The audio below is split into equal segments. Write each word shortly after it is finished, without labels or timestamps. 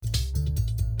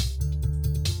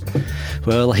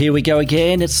Well, here we go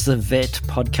again. It's the Vet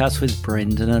Podcast with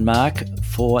Brendan and Mark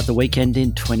for the weekend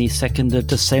in 22nd of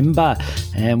December.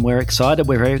 And we're excited.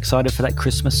 We're very excited for that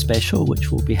Christmas special,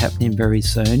 which will be happening very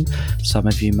soon. Some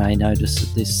of you may notice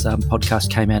that this podcast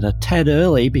came out a tad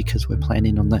early because we're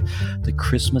planning on the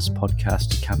Christmas podcast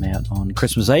to come out on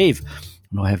Christmas Eve.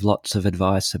 And I have lots of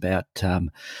advice about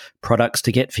products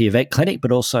to get for your vet clinic,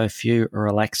 but also a few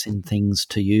relaxing things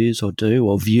to use or do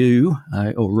or view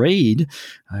or read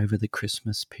over the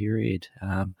Christmas period.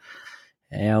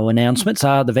 Our announcements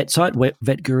are the vet site,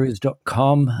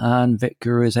 vetgurus.com and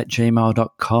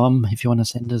vetgurus@gmail.com. If you want to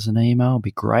send us an email, it'd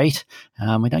be great.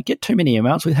 We don't get too many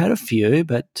emails. We've had a few,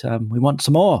 but we want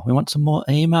some more. We want some more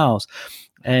emails.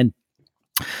 And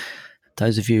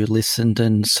those of you who listened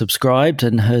and subscribed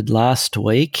and heard last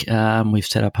week, we've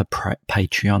set up a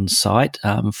Patreon site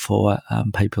for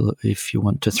people if you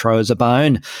want to throw us a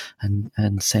bone and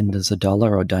send us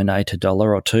 $1 or donate $1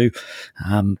 or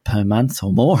 $2 per month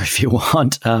or more if you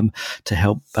want to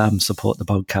help support the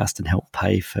podcast and help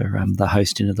pay for the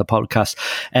hosting of the podcast.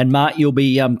 And Mark, you'll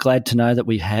be glad to know that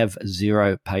we have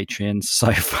 0 Patreons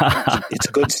so far. It's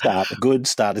a good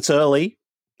start. It's early,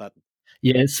 but...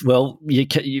 Yes, well, we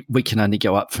can only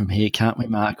go up from here, can't we,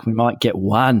 Mark? We might get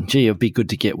one. Gee, it'd be good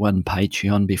to get one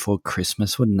Patreon before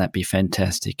Christmas. Wouldn't that be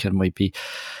fantastic? And we'd be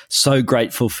so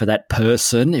grateful for that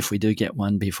person if we do get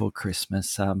one before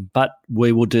Christmas. But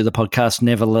we will do the podcast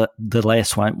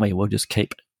nevertheless, won't we? We'll just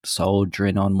keep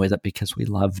soldiering on with it because we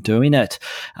love doing it.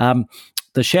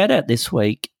 The shout-out this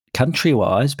week,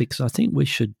 country-wise, because I think we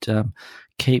should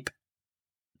keep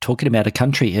talking about a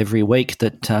country every week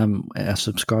that our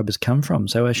subscribers come from.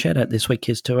 So our shout out this week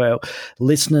is to our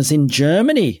listeners in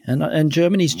Germany, and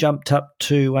Germany's jumped up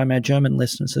to our German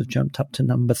listeners have jumped up to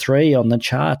number 3 on the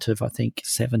chart of I think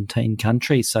 17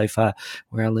 countries so far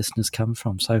where our listeners come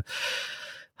from. So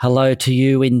hello to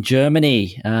you in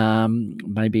Germany.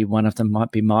 Maybe one of them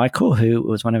might be Michael, who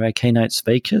was one of our keynote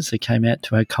speakers who came out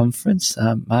to our conference.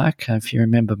 Mark, if you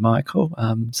remember Michael.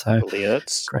 So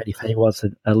great if he was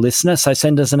a listener. So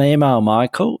send us an email,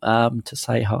 Michael, to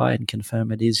say hi and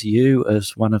confirm it is you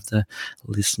as one of the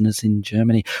listeners in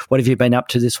Germany. What have you been up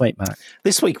to this week, Mark?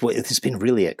 This week, it's been a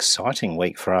really exciting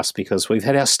week for us because we've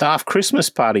had our staff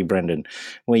Christmas party, Brendan.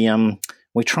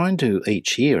 We try and do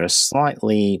each year a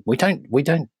slightly. We don't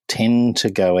tend to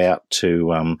go out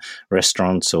to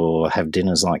restaurants or have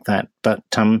dinners like that, but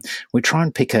we try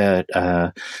and pick a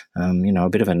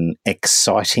bit of an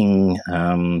exciting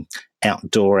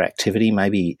outdoor activity,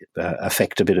 maybe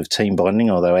affect a bit of team bonding.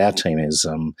 Although our team is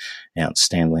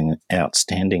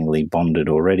outstandingly bonded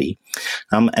already,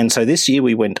 and so this year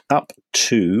we went up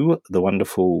to the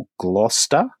wonderful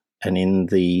Gloucester. And in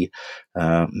the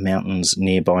mountains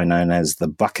nearby known as the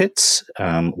Buckets,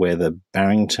 where the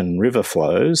Barrington River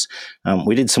flows,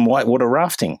 we did some whitewater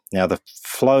rafting. Now, the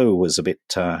flow was a bit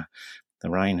the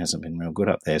rain hasn't been real good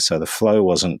up there, so the flow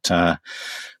wasn't,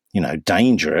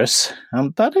 dangerous,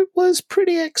 but it was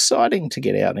pretty exciting to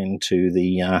get out into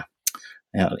the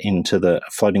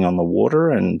floating on the water,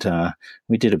 and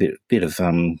we did a bit of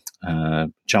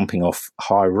jumping off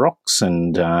high rocks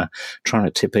and trying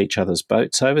to tip each other's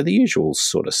boats over, the usual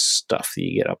sort of stuff that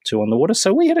you get up to on the water.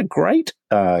 So we had a great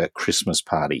Christmas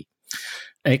party.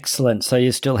 Excellent. So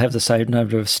you still have the same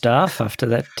number of staff after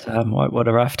that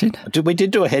whitewater rafting? We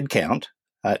did do a head count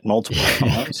at multiple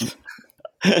times.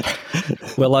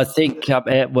 Well, I think,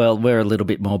 we're a little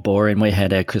bit more boring. We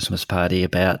had our Christmas party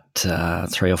about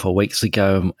 3 or 4 weeks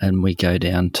ago, and we go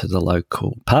down to the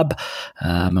local pub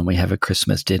and we have a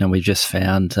Christmas dinner. We just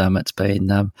found it's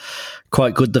been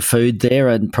quite good, the food there,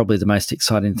 and probably the most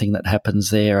exciting thing that happens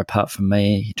there, apart from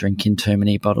me drinking too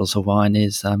many bottles of wine,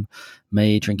 is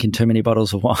me drinking too many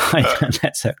bottles of wine, and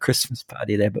that's our Christmas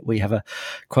party there. But we have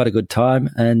quite a good time,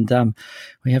 and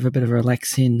we have a bit of a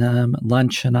relaxing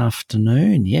lunch and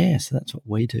afternoon. Yeah, so that's what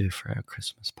we do for our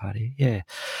Christmas party. Yeah.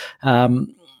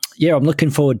 I'm looking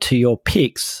forward to your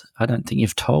picks. I don't think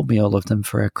you've told me all of them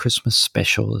for our Christmas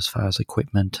special as far as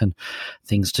equipment and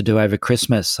things to do over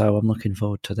Christmas. So I'm looking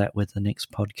forward to that with the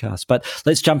next podcast. But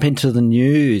let's jump into the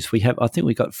news. I think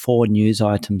we got 4 news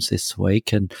items this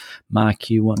week. And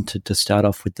Mark, you wanted to start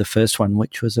off with the first one,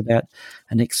 which was about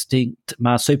an extinct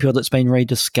marsupial that's been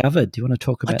rediscovered. Do you want to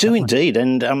talk about that? I do indeed.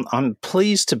 And I'm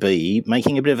pleased to be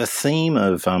making a bit of a theme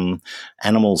of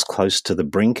animals close to the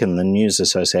brink and the news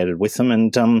associated with them.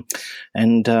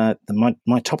 And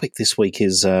my topic this week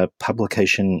is a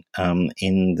publication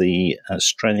in the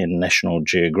Australian National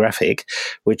Geographic,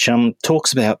 which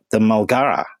talks about the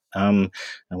mulgara.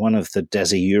 one of the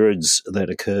dasyurids that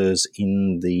occurs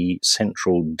in the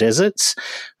central deserts,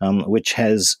 which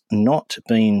has not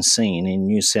been seen in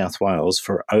New South Wales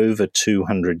for over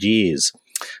 200 years.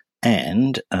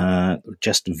 And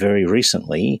just very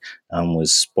recently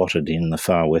was spotted in the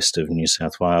far west of New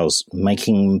South Wales,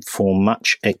 making for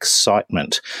much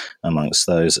excitement amongst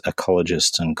those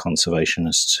ecologists and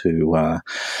conservationists who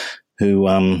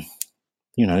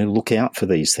look out for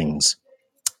these things.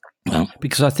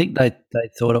 Because I think they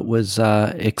thought it was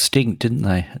extinct, didn't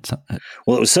they?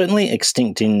 Well, it was certainly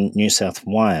extinct in New South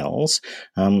Wales.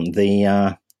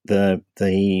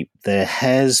 There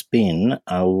has been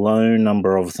a low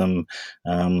number of them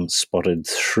spotted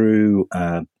through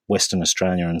Western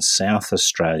Australia and South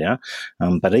Australia,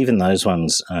 but even those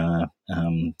ones,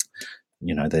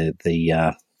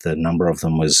 the number of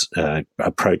them was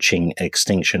approaching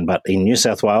extinction. But in New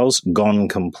South Wales, gone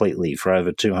completely for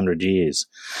over 200 years.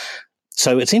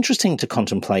 So it's interesting to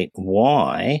contemplate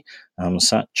why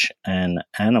such an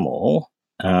animal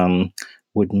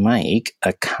would make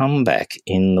a comeback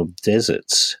in the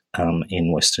deserts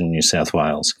in Western New South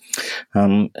Wales.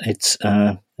 The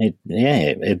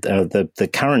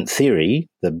current theory,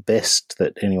 the best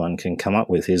that anyone can come up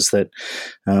with, is that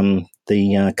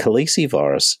the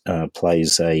calicivirus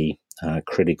plays a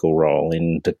critical role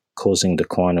in causing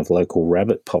decline of local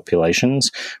rabbit populations,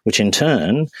 which in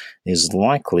turn is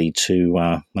likely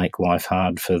to make life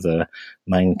hard for the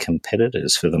main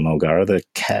competitors for the Mulgara, the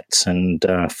cats and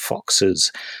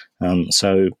foxes.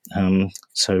 So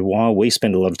while we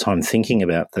spend a lot of time thinking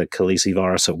about the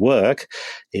calicivirus at work,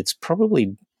 it's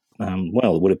probably,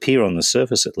 it would appear on the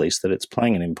surface at least, that it's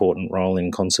playing an important role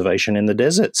in conservation in the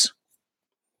deserts.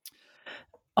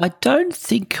 I don't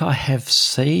think I have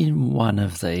seen one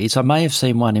of these. I may have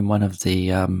seen one in one of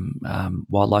the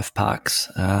wildlife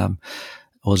parks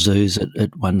or zoos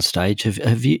at one stage.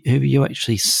 Have you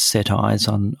actually set eyes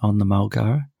on the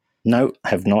Mulgara? No,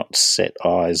 have not set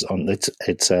eyes on it.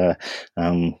 It's a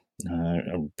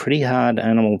pretty hard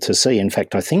animal to see. In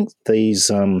fact, I think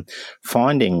these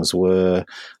findings were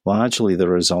largely the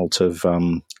result of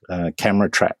camera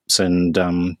traps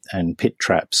and pit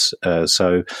traps.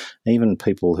 So even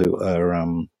people who are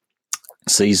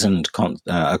seasoned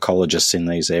ecologists in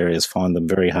these areas find them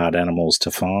very hard animals to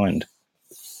find.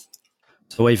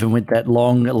 So even with that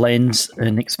long lens,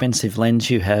 an expensive lens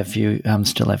you have, you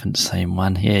still haven't seen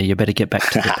one. Yeah, you better get back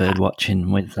to the bird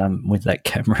watching with that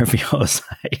camera of yours.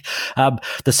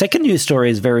 The second news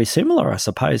story is very similar, I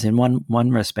suppose, in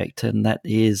one respect, and that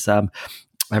is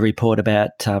a report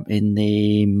about in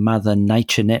the Mother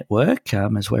Nature Network,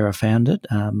 is where I found it,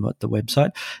 at the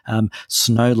website.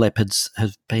 Snow leopards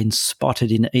have been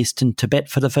spotted in eastern Tibet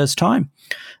for the first time.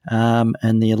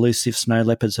 And the elusive snow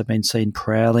leopards have been seen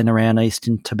prowling around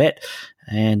eastern Tibet.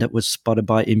 And it was spotted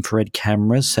by infrared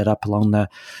cameras set up along the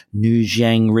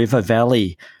Nujiang River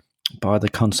Valley by the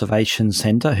Conservation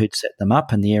Centre, who'd set them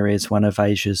up, and the area is one of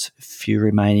Asia's few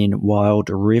remaining wild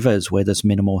rivers where there's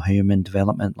minimal human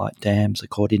development like dams,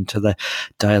 according to the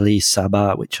Daily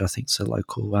Sabah, which I think is a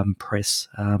local press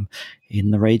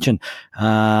in the region.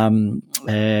 And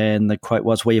the quote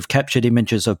was, "We have captured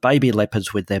images of baby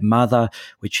leopards with their mother,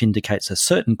 which indicates a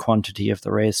certain quantity of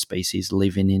the rare species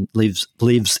lives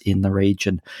in the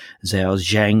region." Zhao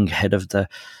Zhang, head of the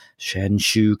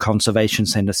Shanshu Conservation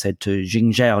Centre, said to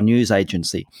Xinjiao News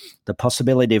Agency, "The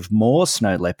possibility of more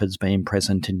snow leopards being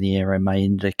present in the area may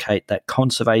indicate that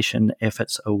conservation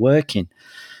efforts are working."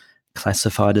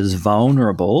 Classified as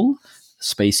vulnerable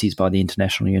species by the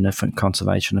International Union for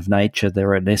Conservation of Nature, there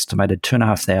are an estimated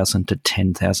 2,500 to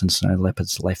 10,000 snow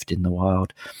leopards left in the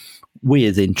wild,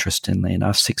 with, interestingly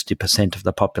enough, 60% of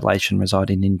the population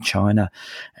residing in China,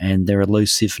 and their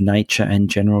elusive nature and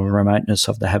general remoteness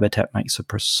of the habitat makes a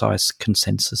precise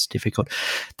consensus difficult.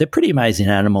 They're pretty amazing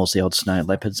animals, the old snow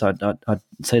leopards. I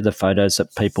see the photos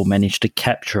that people manage to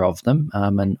capture of them,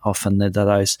 and often they're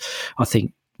those, I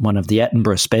think, one of the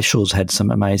Attenborough specials had some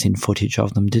amazing footage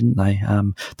of them, didn't they?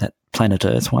 That Planet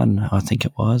Earth one, I think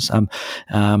it was.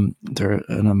 They're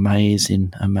an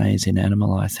amazing, amazing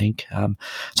animal, I think.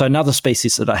 So another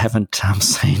species that I haven't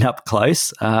seen up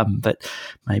close, but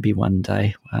maybe one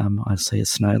day I'll see a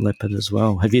snow leopard as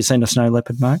well. Have you seen a snow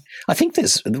leopard, Mark? I think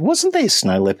wasn't there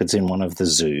snow leopards in one of the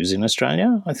zoos in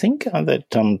Australia? I think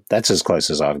that's as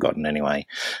close as I've gotten anyway.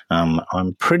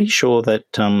 I'm pretty sure that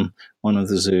one of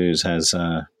the zoos has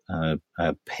a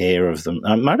pair of them.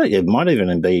 It might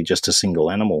even be just a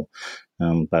single animal,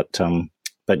 but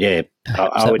yeah,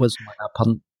 that was one up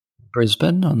on.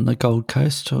 Brisbane on the Gold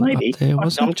Coast or Maybe. up there,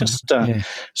 wasn't I'm it? just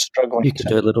struggling. You can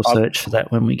do a little search for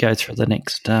that when we go through the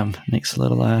next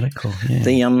little article.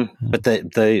 Yeah. But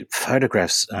the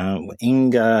photographs,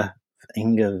 Inga,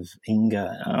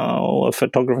 a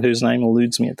photographer whose name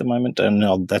eludes me at the moment,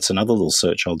 and that's another little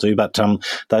search I'll do. But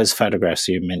those photographs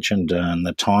you mentioned, and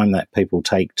the time that people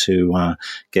take to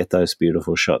get those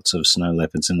beautiful shots of snow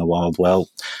leopards in the wild, well,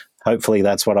 hopefully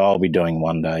that's what I'll be doing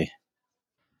one day.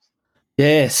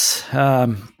 Yes,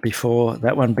 before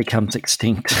that one becomes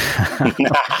extinct,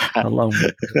 along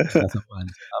with the other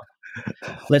ones.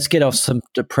 Let's get off some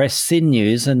depressed sin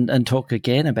news and talk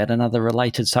again about another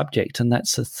related subject, and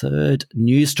that's the third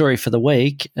news story for the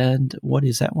week. And what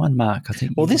is that one, Mark? I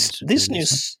think. Well, this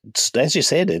news, as you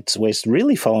said, we're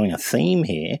really following a theme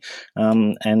here,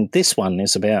 and this one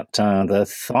is about the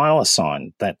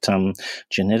thylacine that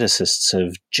geneticists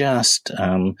have just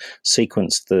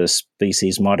sequenced the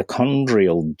species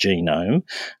mitochondrial genome,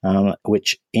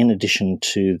 which, in addition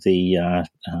to the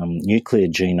nuclear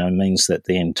genome, means that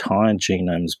the entire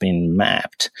genome's been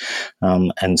mapped.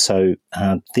 And so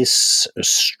this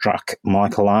struck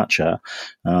Michael Archer,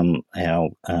 our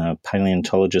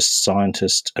paleontologist,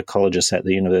 scientist, ecologist at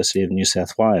the University of New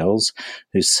South Wales,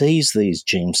 who sees these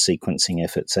gene sequencing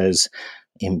efforts as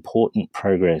important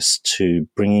progress to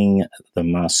bringing the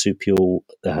marsupial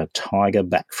tiger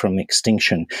back from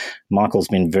extinction. Michael's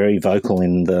been very vocal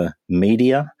in the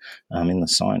media, in the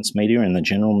science media, in the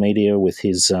general media, with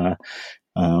his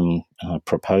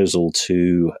proposal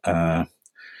to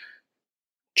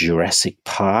Jurassic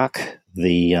Park,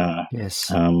 the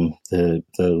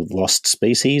lost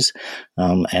species,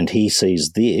 and he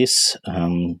sees this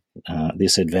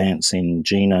advance in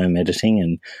genome editing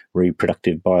and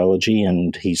reproductive biology,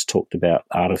 and he's talked about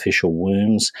artificial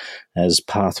worms as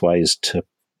pathways to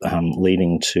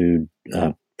leading to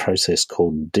a process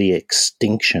called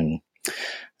de-extinction.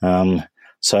 But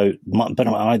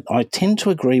I tend to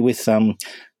agree with an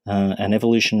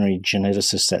evolutionary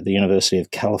geneticist at the University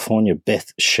of California,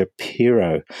 Beth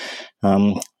Shapiro,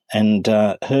 and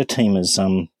her team has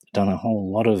done a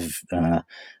whole lot of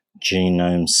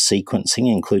genome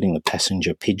sequencing, including the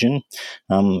passenger pigeon,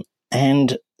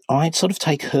 and I sort of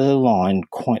take her line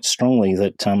quite strongly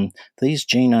that these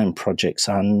genome projects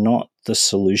are not the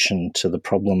solution to the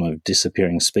problem of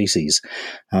disappearing species.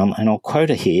 And I'll quote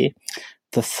her here: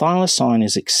 "The thylacine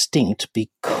is extinct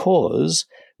because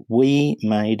we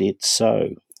made it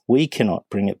so. We cannot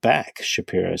bring it back,"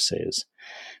 Shapiro says.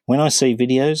 "When I see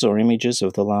videos or images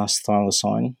of the last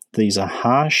thylacine, these are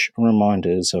harsh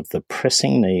reminders of the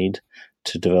pressing need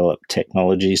to develop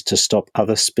technologies to stop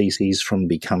other species from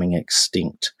becoming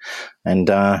extinct." And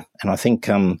I think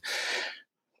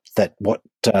that what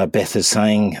Beth is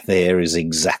saying there is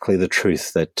exactly the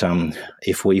truth, that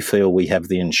if we feel we have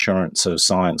the insurance of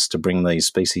science to bring these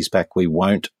species back, we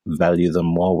won't value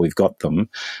them while we've got them,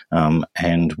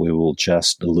 and we will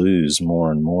just lose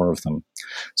more and more of them.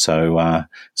 So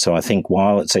I think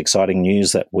while it's exciting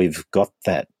news that we've got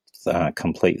that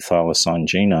complete thylacine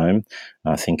genome,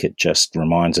 I think it just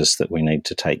reminds us that we need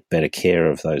to take better care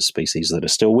of those species that are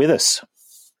still with us.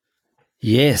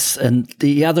 Yes, and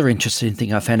the other interesting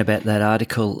thing I found about that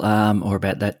article, or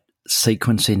about that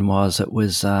sequencing, was it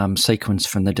was sequenced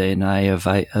from the DNA of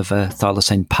a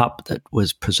thylacine pup that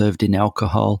was preserved in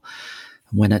alcohol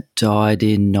when it died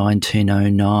in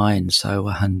 1909, so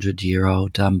a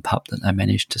 100-year-old pup that they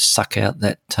managed to suck out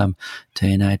that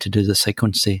DNA to do the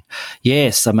sequencing.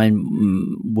 Yes, I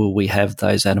mean, will we have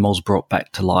those animals brought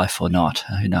back to life or not?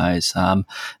 Who knows?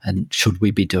 And should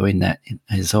we be doing that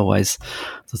is always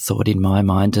the thought in my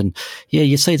mind. And yeah,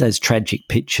 you see those tragic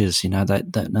pictures,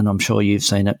 that and I'm sure you've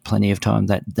seen it plenty of time,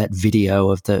 that video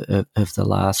of the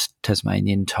last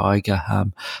Tasmanian tiger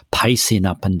pacing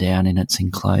up and down in its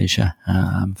enclosure.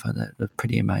 For the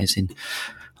pretty amazing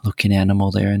looking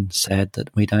animal there, and sad that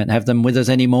we don't have them with us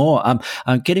anymore.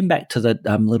 Getting back to the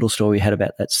little story we had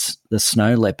about the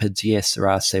snow leopards, yes, there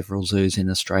are several zoos in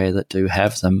Australia that do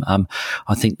have them.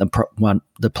 I think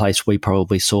the place we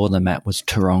probably saw them at was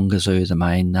Taronga Zoo, the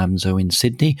main zoo in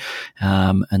Sydney,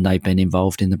 and they've been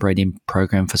involved in the breeding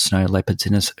program for snow leopards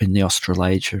in the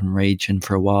Australasian region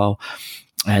for a while.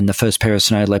 And the first pair of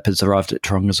snow leopards arrived at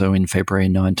Taronga Zoo in February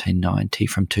 1990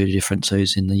 from two different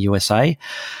zoos in the USA.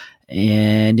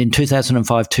 And in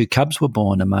 2005, two cubs were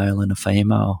born, a male and a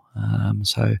female.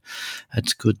 So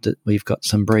it's good that we've got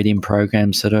some breeding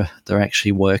programs they're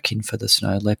actually working for the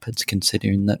snow leopards,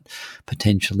 considering that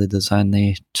potentially there's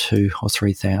only 2,000 or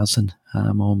 3,000,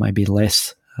 or maybe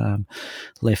less,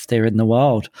 left there in the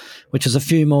wild, which is a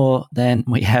few more than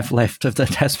we have left of the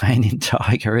Tasmanian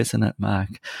tiger, isn't it, Mark?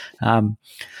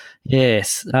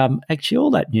 Yes. Actually,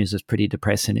 all that news is pretty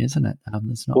depressing, isn't it?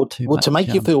 There's not too much. To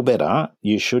make you feel better,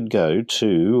 you should go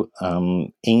to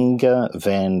Inga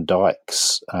Van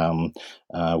Dyke's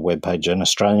webpage, an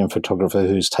Australian photographer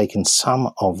who's taken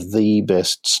some of the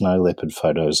best snow leopard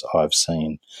photos I've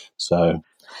seen. So,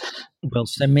 well,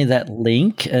 send me that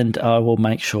link and I will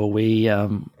make sure we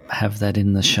have that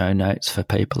in the show notes for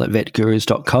people at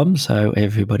vetgurus.com so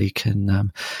everybody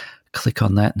can click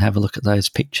on that and have a look at those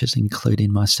pictures,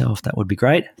 including myself. That would be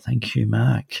great. Thank you,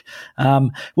 Mark.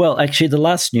 Well, actually, the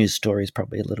last news story is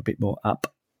probably a little bit more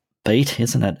upbeat,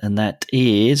 isn't it? And that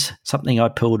is something I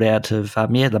pulled out of,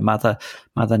 the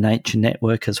Mother Nature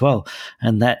Network as well.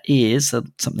 And that is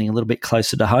something a little bit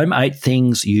closer to home, 8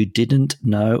 things you didn't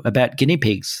know about guinea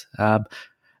pigs.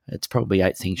 It's probably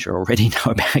 8 things you already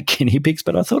know about guinea pigs,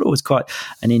 but I thought it was quite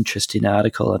an interesting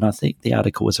article, and I think the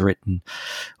article was written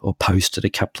or posted a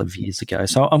couple of years ago.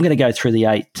 So I'm going to go through the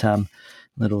 8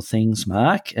 little things,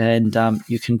 Mark, and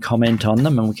you can comment on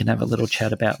them and we can have a little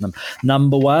chat about them.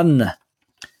 Number 1,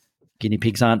 guinea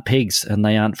pigs aren't pigs and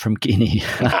they aren't from Guinea,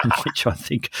 which I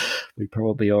think we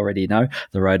probably already know.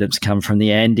 The rodents come from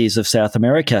the Andes of South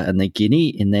America, and the Guinea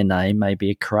in their name may be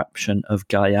a corruption of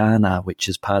Guyana, which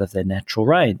is part of their natural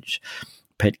range.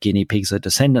 Pet guinea pigs are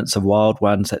descendants of wild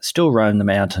ones that still roam the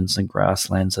mountains and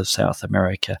grasslands of South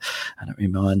America. And it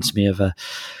reminds me of a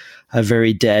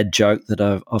very dad joke that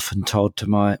I've often told to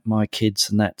my kids,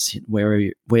 and that's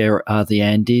where are the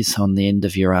Andes on the end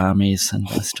of your armies? And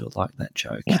I still like that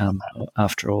joke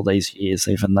after all these years,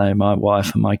 even though my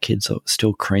wife and my kids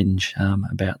still cringe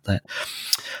about that.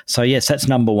 So, yes, that's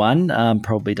number 1.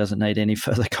 Probably doesn't need any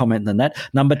further comment than that.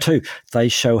 Number 2, they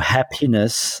show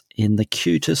happiness in the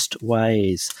cutest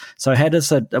ways. So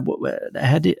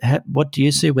what do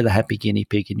you see with a happy guinea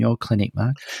pig in your clinic,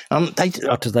 Mark?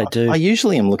 What do they do? I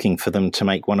usually am looking for them to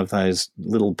make one of those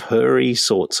little purry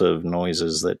sorts of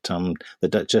noises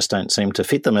that just don't seem to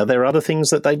fit them. Are there other things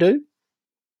that they do?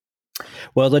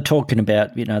 Well, they're talking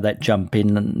about, that jump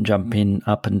in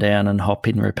up and down and hop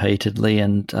in repeatedly.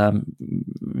 And,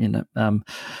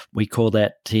 we call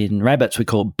that in rabbits, we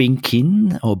call it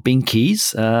binking or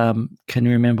binkies. Can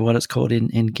you remember what it's called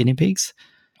in guinea pigs?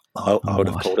 I would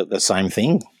have called it the same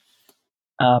thing.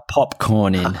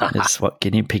 Popcorning is what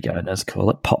guinea pig owners call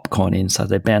it, popcorning. So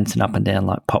they're bouncing up and down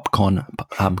like popcorn,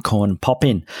 corn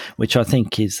popping, which I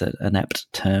think is an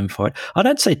apt term for it. I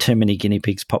don't see too many guinea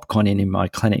pigs popcorning in my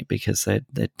clinic because they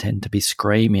tend to be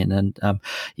screaming. And,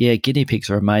 guinea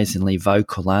pigs are amazingly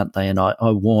vocal, aren't they? And I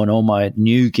warn all my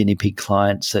new guinea pig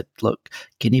clients that, look,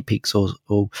 guinea pigs or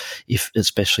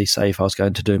especially if I was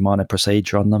going to do minor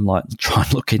procedure on them, like try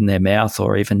and look in their mouth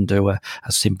or even do a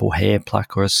simple hair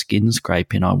pluck or a skin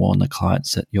scraping, I warn the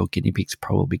clients that your guinea pig's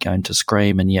probably going to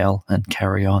scream and yell and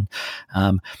carry on.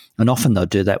 And often they'll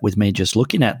do that with me just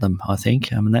looking at them, I think.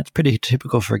 That's pretty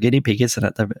typical for a guinea pig, isn't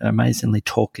it? They're amazingly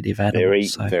talkative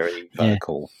animals. Very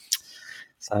vocal.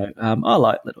 So I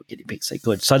like little guinea pigs. They're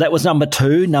good. So that was number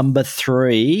 2. Number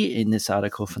 3 in this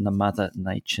article from the Mother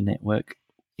Nature Network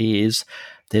is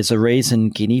there's a reason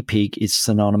guinea pig is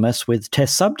synonymous with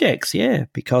test subjects. Yeah,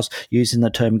 because using the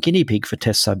term guinea pig for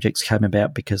test subjects came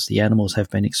about because the animals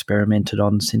have been experimented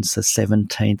on since the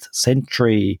 17th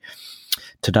century.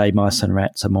 Today, mice and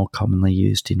rats are more commonly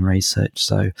used in research.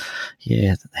 So,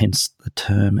 hence the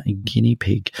term guinea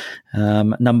pig.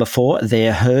 Number 4,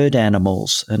 they're herd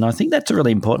animals. And I think that's a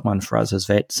really important one for us as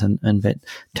vets and vet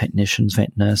technicians,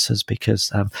 vet nurses,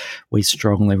 because we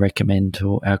strongly recommend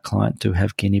to our client to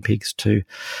have guinea pigs, to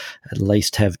at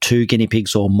least have 2 guinea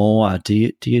pigs or more. Do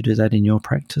you do that in your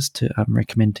practice to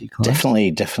recommend to your clients?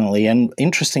 Definitely. And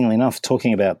interestingly enough,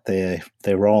 talking about their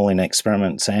role in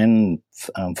experiments and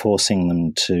forcing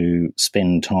them to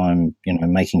spend time,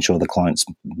 making sure the clients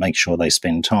make sure they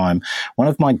spend time. One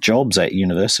of my jobs at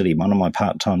university, one of my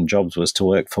part-time jobs was to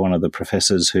work for one of the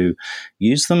professors who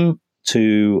used them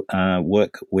to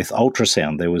work with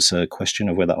ultrasound. There was a question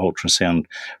of whether ultrasound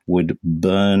would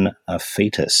burn a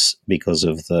fetus because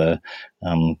of the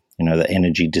the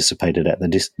energy dissipated at the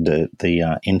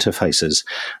interfaces,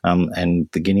 and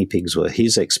the guinea pigs were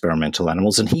his experimental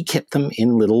animals, and he kept them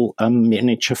in little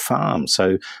miniature farms.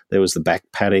 So there was the back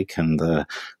paddock and the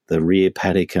rear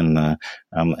paddock, and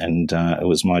it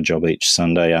was my job each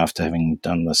Sunday after having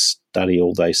done the study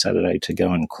all day Saturday to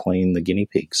go and clean the guinea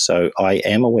pigs. So I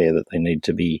am aware that they need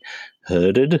to be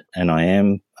herded, and I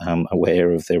am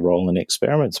aware of their role in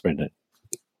experiments, Brendan.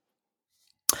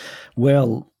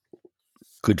 Well,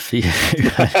 Good for you.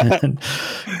 Good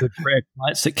for our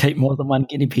clients that keep more than one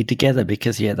guinea pig together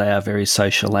because, they are very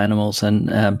social animals. And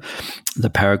the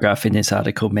paragraph in this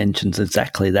article mentions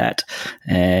exactly that.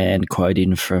 And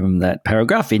quoting from that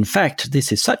paragraph, in fact,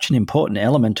 this is such an important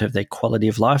element of their quality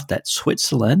of life that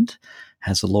Switzerland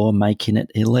has a law making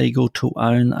it illegal to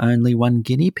own only one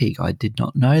guinea pig. I did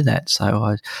not know that, so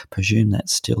I presume that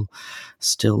still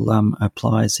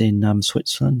applies in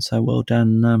Switzerland. So well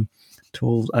done. To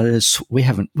all, we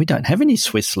don't have any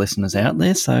Swiss listeners out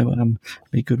there, so it'd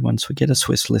be good once we get a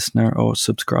Swiss listener or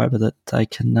subscriber that they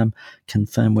can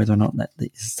confirm whether or not that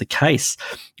is the case.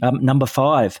 Number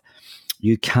 5,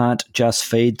 you can't just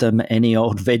feed them any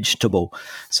old vegetable.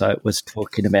 So it was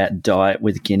talking about diet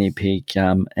with guinea pig,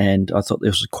 and I thought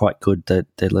this was quite good, their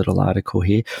little article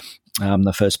here.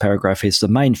 The first paragraph is, the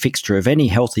main fixture of any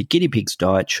healthy guinea pig's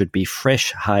diet should be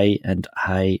fresh hay and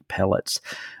hay pellets.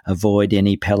 Avoid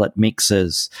any pellet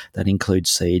mixes that include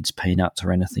seeds, peanuts,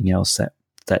 or anything else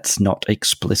that's not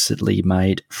explicitly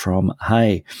made from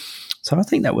hay. So I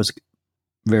think that was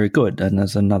very good. And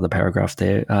there's another paragraph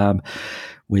there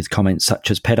with comments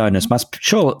such as pet owners must be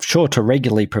sure to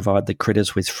regularly provide the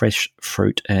critters with fresh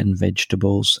fruit and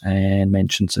vegetables, and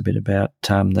mentions a bit about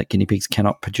that guinea pigs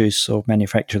cannot produce or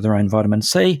manufacture their own vitamin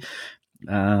C,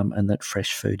 and that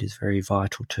fresh food is very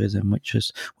vital to them, which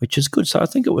is good. So I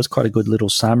think it was quite a good little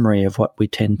summary of what we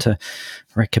tend to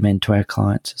recommend to our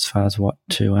clients as far as what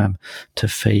to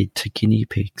feed to guinea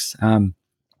pigs.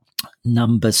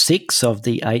 Number 6 of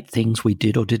the 8 things we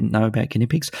did or didn't know about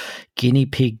guinea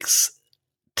pigs'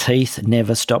 teeth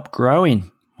never stop growing.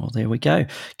 Well, there we go.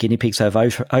 Guinea pigs have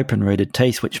open-rooted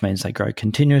teeth, which means they grow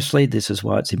continuously. This is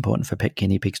why it's important for pet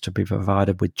guinea pigs to be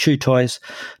provided with chew toys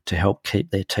to help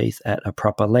keep their teeth at a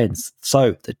proper length.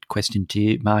 So the question to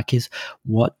you, Mark, is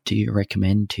what do you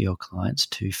recommend to your clients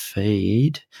to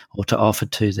feed or to offer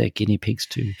to their guinea pigs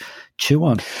to chew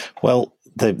on? Well,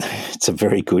 it's a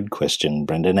very good question,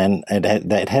 Brendan, and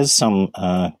it has some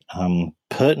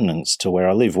pertinence to where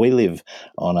I live. We live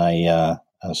on a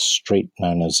street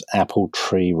known as Apple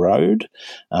Tree Road,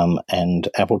 and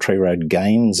Apple Tree Road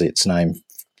gains its name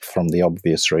from the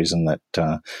obvious reason that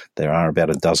there are about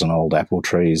a dozen old apple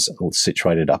trees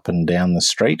situated up and down the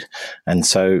street, and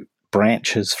so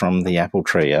branches from the apple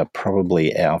tree are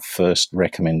probably our first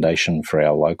recommendation for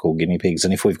our local guinea pigs.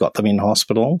 And if we've got them in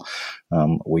hospital,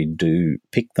 we do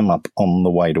pick them up on the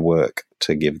way to work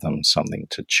to give them something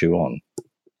to chew on.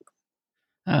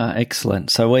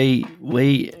 Excellent. So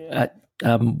we at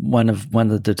one of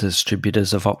the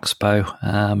distributors of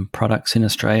Oxbow products in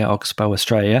Australia, Oxbow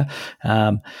Australia.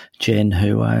 Jen,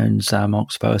 who owns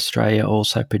Oxbow Australia,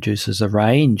 also produces a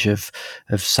range of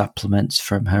supplements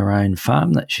from her own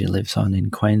farm that she lives on in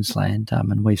Queensland,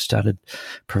 and we've started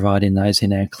providing those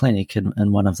in our clinic.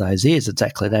 And one of those is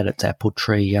exactly that. It's apple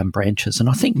tree branches, and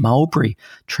I think mulberry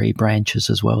tree branches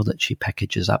as well that she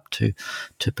packages up to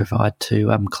provide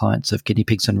to clients of guinea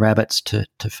pigs and rabbits to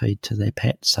feed to their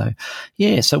pets. So.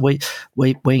 Yeah, so we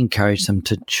encourage them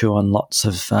to chew on lots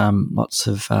of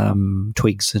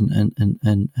twigs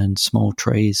and small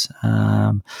trees,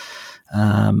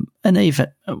 and even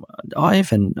I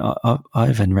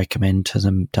even recommend to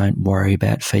them, don't worry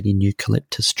about feeding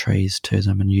eucalyptus trees to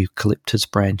them and eucalyptus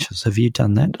branches. Have you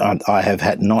done that? I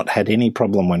have not had any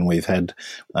problem when we've had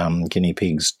guinea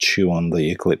pigs chew on the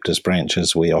eucalyptus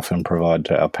branches we often provide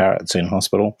to our parrots in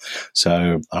hospital.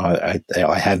 So I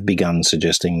have begun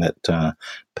suggesting that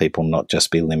people not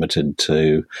just be limited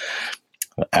to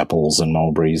apples and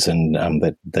mulberries, and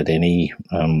that any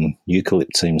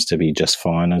eucalypt seems to be just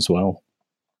fine as well.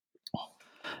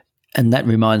 And that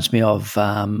reminds me of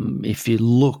if you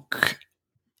look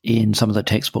in some of the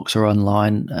textbooks or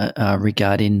online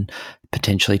regarding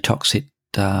potentially toxic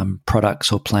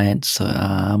products or plants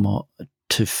or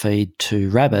to feed to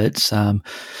rabbits,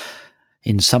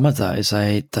 in some of those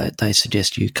they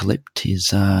suggest eucalypt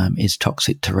is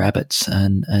toxic to rabbits,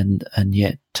 and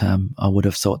yet I would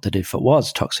have thought that if it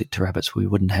was toxic to rabbits, we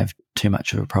wouldn't have too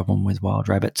much of a problem with wild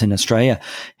rabbits in Australia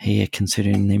here,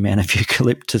 considering the amount of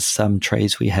eucalyptus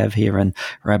trees we have here, and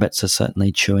rabbits are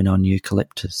certainly chewing on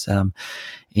eucalyptus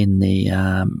in the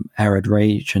arid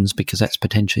regions because that's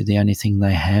potentially the only thing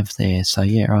they have there. So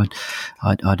yeah,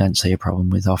 I don't see a problem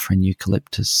with offering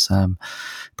eucalyptus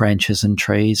branches and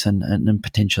trees and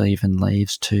potentially even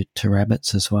leaves to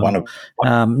rabbits as well.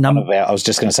 I was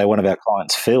just going to say, one of our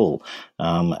clients, Phil,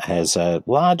 has a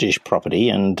largish property,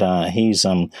 and he's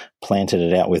planted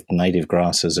it out with native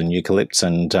grasses and eucalypts,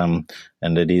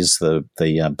 and it is the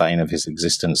bane of his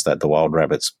existence that the wild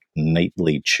rabbits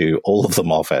neatly chew all of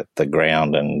them off at the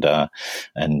ground and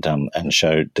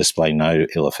display no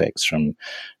ill effects from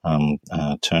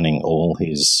turning all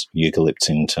his eucalypts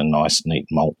into nice, neat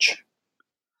mulch.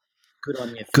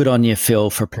 Good on you, Phil,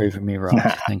 for proving me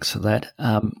right. Thanks for that.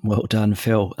 Well done,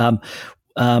 Phil.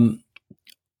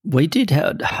 We did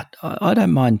have. I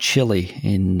don't mind chili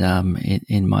in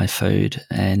my food,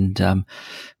 and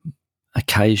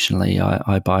occasionally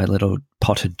I buy a little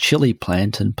potted chili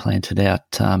plant and plant it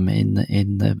out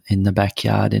in the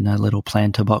backyard in a little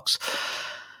planter box.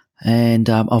 And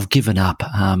I've given up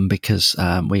because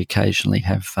we occasionally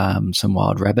have some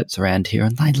wild rabbits around here,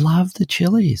 and they love the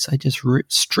chilies. They just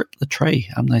strip the tree.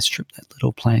 They strip that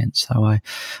little plant. So I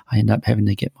end up having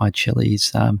to get my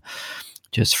chilies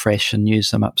just fresh and use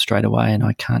them up straight away, and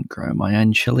I can't grow my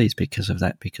own chilies because of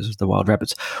that, because of the wild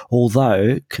rabbits.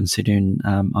 Although, considering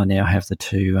I now have the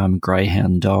two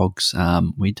greyhound dogs,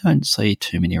 we don't see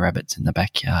too many rabbits in the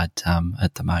backyard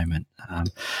at the moment.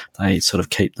 They sort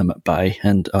of keep them at bay,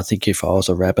 and I think if I was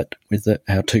a rabbit with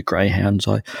our two greyhounds,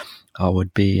 I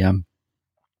would be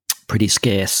pretty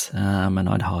scarce, and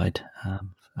I'd hide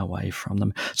away from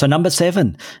them. So number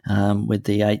 7, with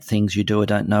the 8 things you do or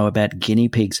don't know about guinea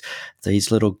pigs.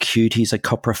 These little cuties are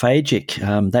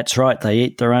coprophagic. That's right, they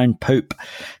eat their own poop.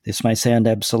 This may sound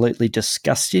absolutely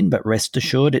disgusting, but rest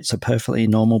assured it's a perfectly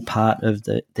normal part of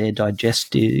their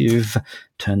digestive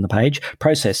turn the page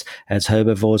process. As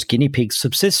herbivores, guinea pigs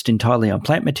subsist entirely on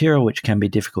plant material, which can be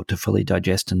difficult to fully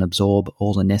digest and absorb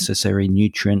all the necessary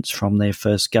nutrients from their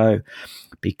first go.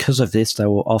 Because of this, they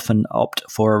will often opt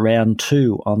for a round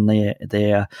 2 on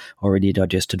their already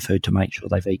digested food to make sure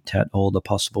they've eked out all the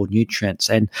possible nutrients.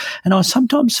 And I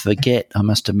sometimes forget, I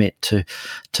must admit, to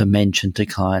mention to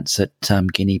clients that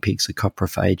guinea pigs are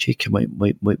coprophagic.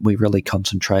 We really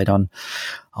concentrate on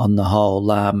the whole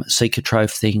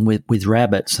cecotroph thing with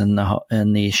rabbits and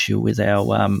the issue with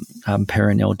our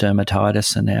perennial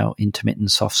dermatitis and our intermittent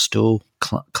soft stool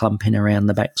clumping around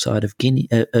the backside of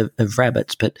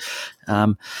rabbits. But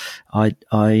I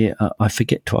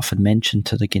forget to often mention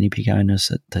to the guinea pig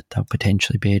owners that they'll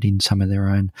potentially be eating some of their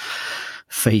own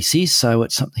feces. So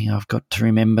it's something I've got to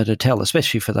remember to tell,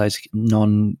 especially for those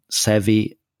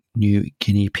non-savvy new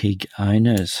guinea pig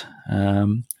owners. There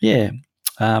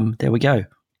we go.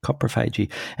 Coprophagy.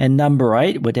 And number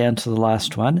 8, we're down to the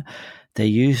last one. They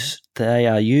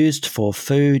are used for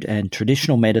food and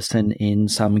traditional medicine in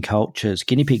some cultures.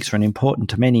 Guinea pigs are important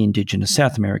to many indigenous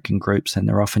South American groups, and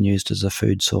they're often used as a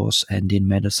food source and in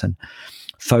medicine.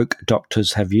 Folk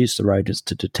doctors have used the rodents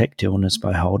to detect illness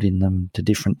by holding them to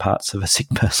different parts of a sick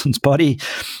person's body.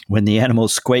 When the animal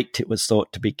squeaked, it was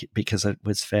thought to be because it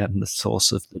was found the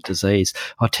source of the disease.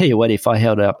 I'll tell you what, if I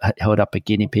held up a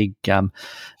guinea pig and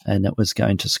it was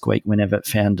going to squeak whenever it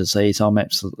found disease, I'm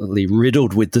absolutely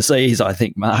riddled with disease, I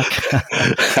think, Mark.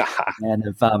 And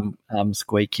of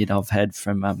squeaking I've had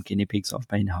from guinea pigs I've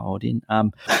been holding.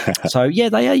 So yeah,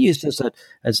 they are used as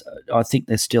I think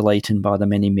they're still eaten by the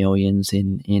many millions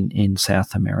in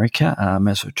South America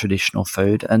as a traditional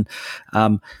food. And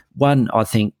one, I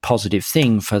think, positive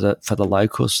thing for the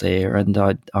locals there, and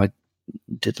I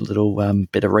did a little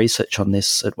bit of research on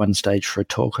this at one stage for a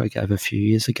talk I gave a few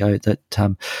years ago,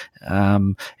 that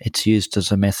it's used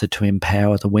as a method to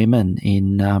empower the women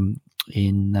in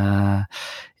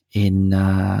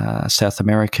South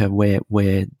America, where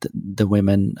the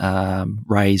women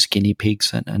raise guinea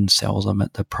pigs and sell them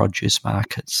at the produce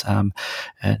markets, and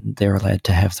they're allowed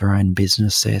to have their own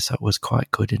business there. So it was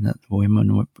quite good in that the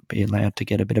women would be allowed to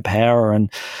get a bit of power and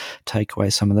take away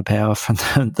some of the power from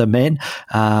the men,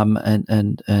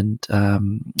 and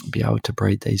be able to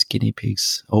breed these guinea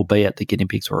pigs, albeit the guinea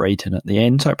pigs were eaten at the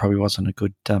end. So it probably wasn't a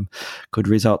good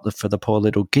result for the poor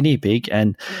little guinea pig.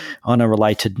 And on a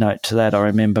related note to that, I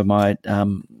remember my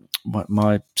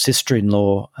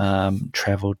sister-in-law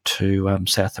travelled to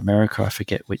South America. I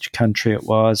forget which country it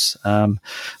was. I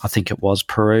think it was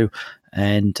Peru.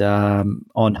 And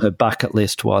on her bucket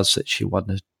list was that she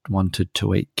wanted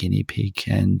to eat guinea pig,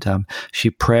 and she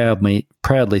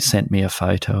proudly sent me a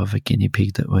photo of a guinea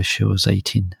pig that she was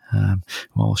eating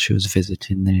while she was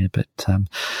visiting there. But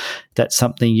that's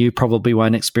something you probably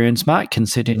won't experience, Mark,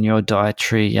 considering your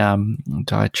dietary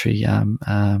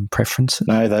preferences.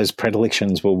 No, those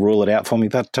predilections will rule it out for me.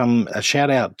 But a shout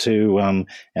out to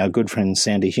our good friend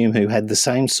Sandy Hume, who had the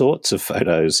same sorts of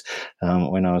photos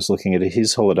when I was looking at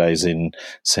his holidays in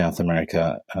South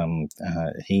America.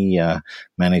 He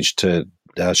managed to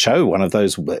show one of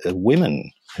those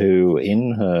women who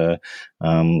in her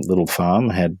little farm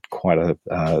had quite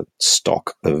a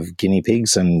stock of guinea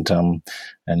pigs, and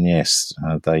yes,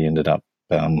 they ended up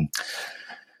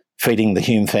feeding the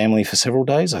Hume family for several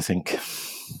days, I think.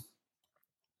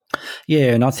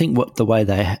 Yeah, and I think the way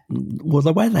they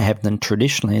have them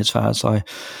traditionally, as far as I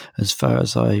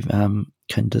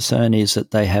can discern, is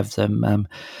that they have them,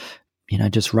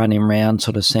 just running around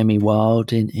sort of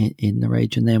semi-wild in the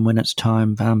region. Then when it's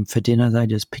time for dinner, they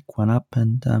just pick one up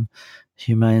and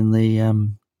humanely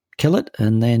kill it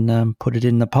and then put it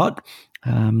in the pot.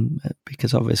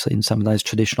 Because obviously in some of those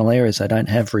traditional areas they don't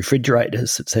have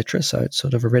refrigerators, etc. So it's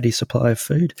sort of a ready supply of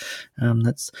food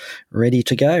that's ready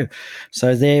to go.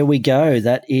 So there we go.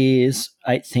 That is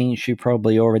 8 things you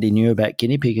probably already knew about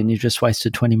guinea pig, and you've just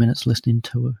wasted 20 minutes listening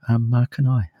to Mark and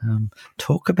I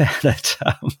talk about it.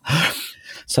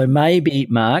 So maybe,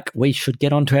 Mark, we should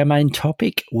get on to our main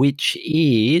topic, which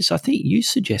is, I think you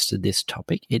suggested this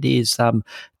topic. It is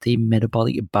the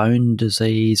metabolic bone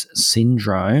disease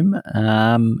syndrome,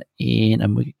 and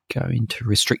we're going to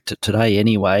restrict it today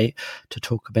anyway to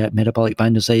talk about metabolic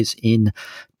bone disease in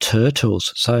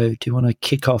turtles. So do you want to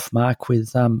kick off, Mark,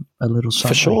 with a little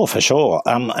summary? For sure.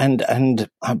 One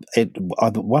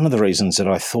of the reasons that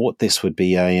I thought this would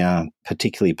be a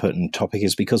particularly pertinent topic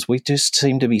is because we just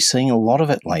seem to be seeing a lot of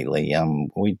it lately.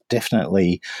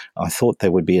 I thought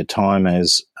there would be a time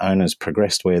as owners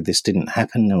progressed where this didn't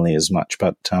happen nearly as much,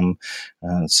 but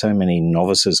so many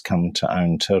novices come to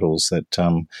own turtles that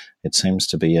it seems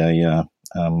to be a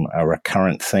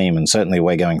recurrent theme, and certainly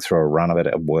we're going through a run of it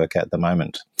at work at the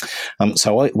moment.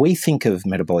 We think of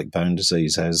metabolic bone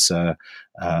disease as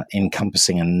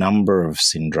encompassing a number of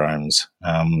syndromes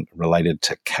related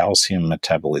to calcium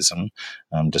metabolism,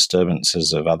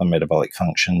 disturbances of other metabolic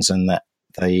functions, and that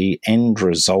the end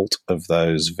result of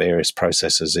those various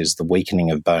processes is the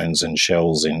weakening of bones and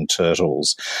shells in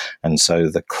turtles. And so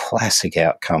the classic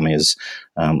outcome is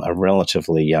a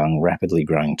relatively young, rapidly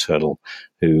growing turtle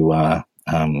who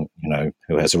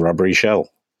has a rubbery shell,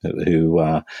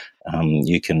 who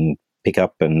you can pick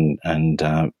up and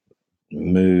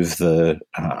move the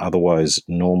otherwise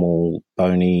normal,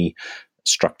 bony,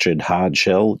 structured, hard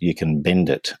shell. You can bend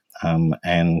it,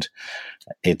 and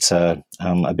it's a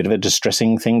bit of a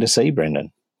distressing thing to see,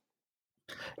 Brendan.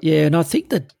 Yeah, and I think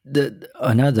that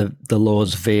I know the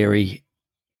laws vary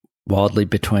wildly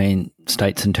between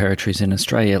states and territories in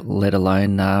Australia, let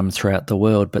alone throughout the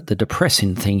world. But the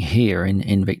depressing thing here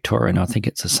in Victoria, and I think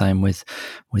it's the same with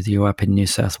you up in New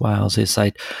South Wales, is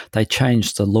they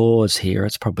changed the laws here.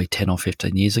 It's probably 10 or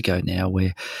 15 years ago now,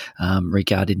 where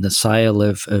regarding the sale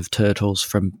of turtles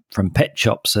from pet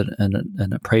shops, and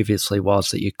it previously was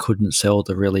that you couldn't sell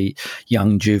the really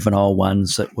young juvenile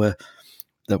ones that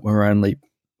were only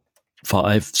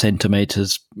 5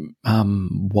 centimetres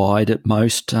wide at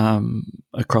most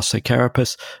across the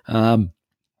carapace. And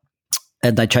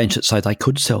they changed it so they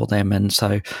could sell them. And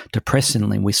so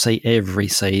depressingly, we see every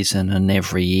season and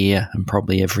every year and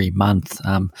probably every month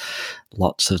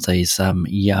lots of these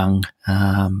young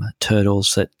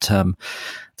turtles that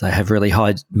they have really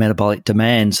high metabolic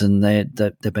demands, and they're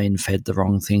being fed the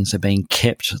wrong things, they're being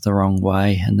kept the wrong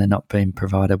way, and they're not being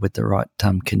provided with the right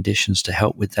conditions to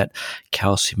help with that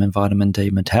calcium and vitamin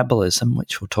D metabolism,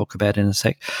 which we'll talk about in a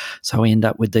sec. So we end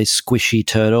up with these squishy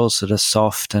turtles that are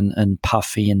soft and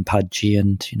puffy and pudgy,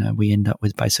 and we end up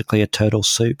with basically a turtle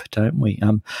soup, don't we?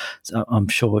 So I'm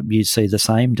sure you see the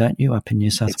same, don't you, up in New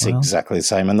South Wales? It's exactly the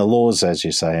same, and the laws, as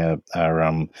you say,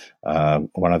 are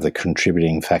one of the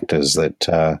contributing factors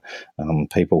that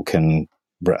people can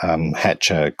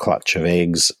hatch a clutch of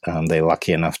eggs they're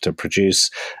lucky enough to produce,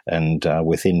 and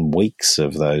within weeks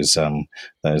of those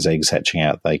eggs hatching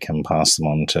out, they can pass them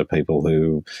on to people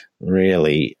who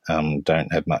really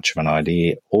don't have much of an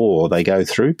idea, or they go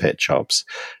through pet shops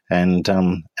and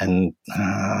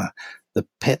the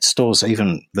pet stores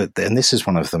even, and this is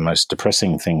one of the most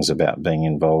depressing things about being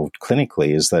involved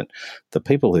clinically, is that the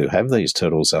people who have these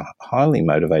turtles are highly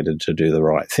motivated to do the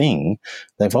right thing.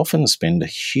 They've often spent a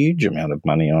huge amount of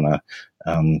money on a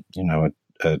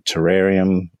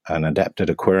terrarium, an adapted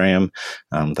aquarium.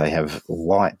 They have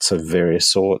lights of various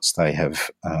sorts. They have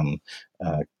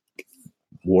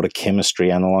water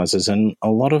chemistry analyzers, and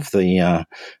a lot of the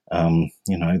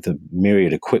the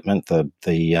myriad equipment,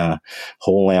 the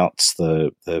haul outs,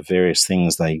 the various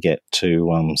things they get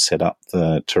to set up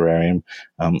the terrarium.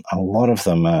 A lot of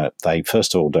them they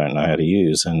first of all don't know how to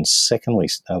use, and secondly,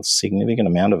 a significant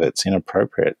amount of it's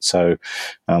inappropriate. So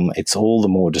it's all the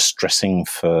more distressing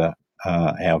for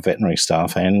our veterinary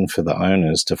staff and for the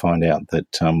owners to find out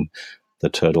that the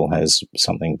turtle has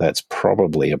something that's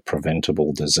probably a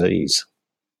preventable disease.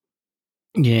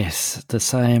 Yes, the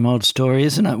same old story,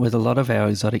 isn't it, with a lot of our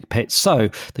exotic pets? So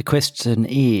the question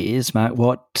is, Mark,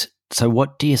 what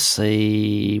do you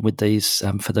see with these,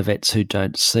 for the vets who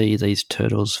don't see these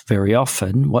turtles very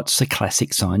often, what's the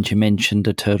classic signs? You mentioned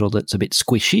a turtle that's a bit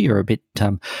squishy or a bit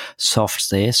soft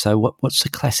there. So what's the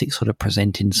classic sort of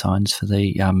presenting signs for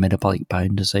the metabolic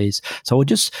bone disease? So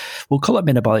we'll call it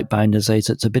metabolic bone disease.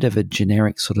 It's a bit of a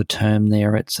generic sort of term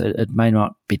there. It may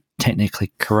not be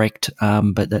technically correct,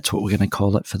 but that's what we're going to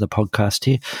call it for the podcast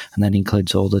here. And that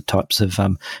includes all the types of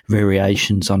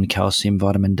variations on calcium,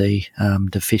 vitamin D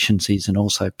deficiencies, and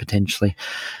also potentially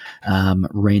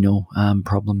renal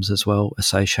problems as well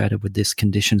associated with this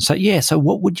condition. So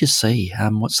what would you see?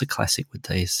 What's the classic with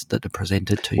these that are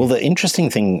presented to you? Well, the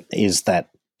interesting thing is that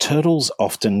turtles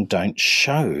often don't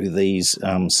show these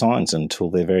signs until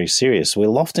they're very serious.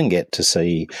 We'll often get to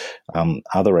see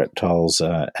other reptiles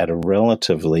at a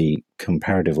relatively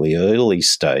comparatively early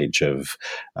stage of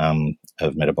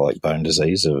metabolic bone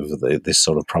disease, of this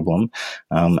sort of problem,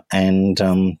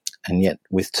 and yet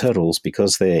with turtles,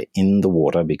 because they're in the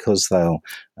water, because they'll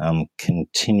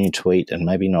continue to eat and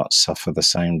maybe not suffer the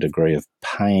same degree of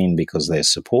pain because they're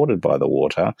supported by the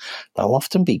water, they'll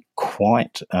often be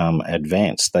quite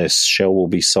advanced. Their shell will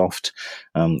be soft.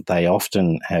 They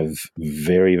often have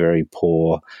very, very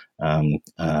poor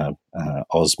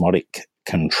osmotic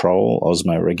control,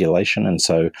 osmoregulation, and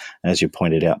so, as you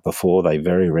pointed out before, they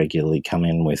very regularly come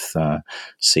in with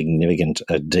significant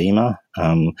edema.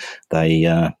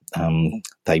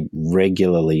 They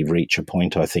regularly reach a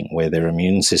point, I think, where their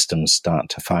immune systems start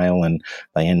to fail, and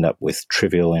they end up with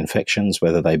trivial infections,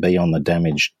 whether they be on the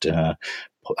damaged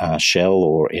shell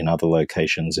or in other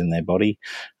locations in their body.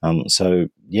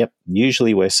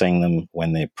 Usually we're seeing them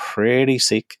when they're pretty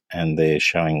sick and they're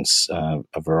showing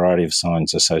a variety of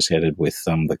signs associated with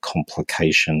the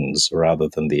complications rather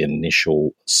than the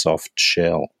initial soft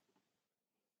shell.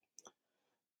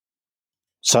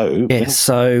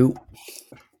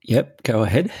 Yep, go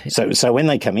ahead. So when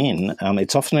they come in,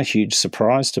 it's often a huge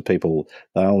surprise to people.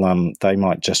 They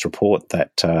might just report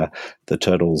that the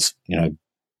turtle's,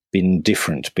 been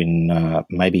different,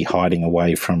 maybe hiding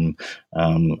away from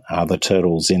other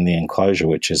turtles in the enclosure,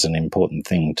 which is an important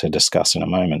thing to discuss in a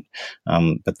moment.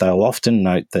 But they'll often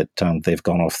note that they've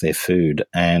gone off their food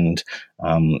and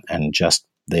just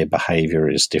their behaviour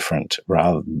is different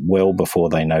well before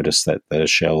they notice that the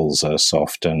shells are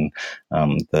soft and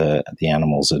the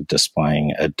animals are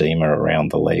displaying edema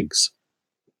around the legs.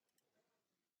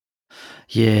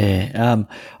 Yeah,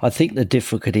 I think the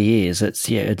difficulty is it's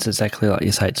exactly like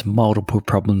you say. It's multiple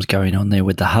problems going on there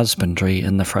with the husbandry,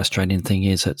 and the frustrating thing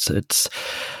is it's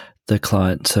the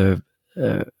clients are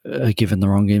given the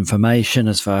wrong information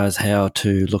as far as how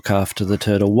to look after the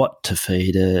turtle, what to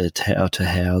feed it, how to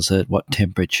house it, what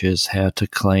temperatures, how to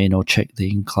clean or check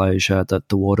the enclosure, the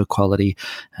water quality,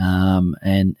 and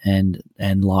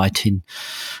light in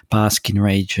basking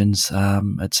regions.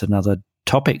 It's another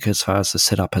topic as far as the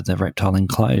setup of the reptile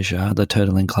enclosure, the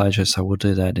turtle enclosure. So we'll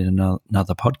do that in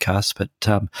another podcast. But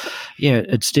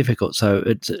it's difficult. So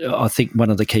I think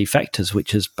one of the key factors,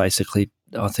 which is basically,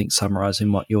 I think,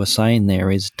 summarising what you were saying there,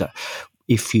 is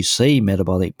if you see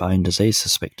metabolic bone disease,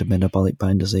 suspected metabolic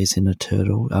bone disease in a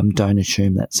turtle, don't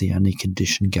assume that's the only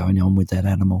condition going on with that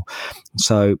animal.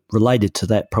 So related to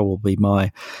that, probably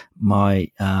my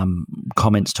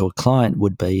comments to a client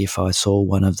would be, if I saw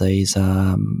one of these at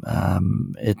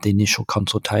the initial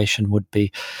consultation, would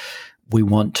be, we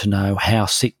want to know how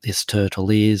sick this turtle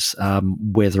is,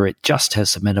 whether it just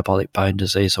has the metabolic bone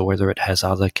disease or whether it has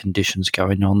other conditions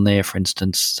going on there. For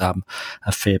instance,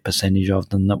 a fair percentage of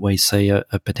them that we see are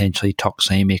potentially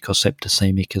toxemic or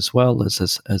septicemic as well as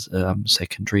a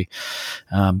secondary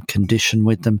condition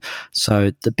with them.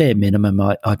 So the bare minimum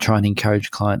I try and encourage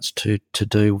clients to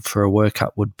do for a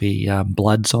workup would be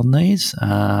bloods on these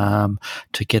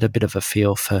to get a bit of a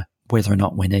feel for whether or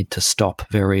not we need to stop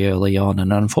very early on.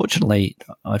 And unfortunately,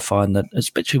 I find that,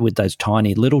 especially with those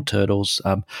tiny little turtles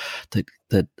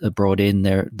that are brought in,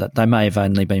 that they may have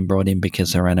only been brought in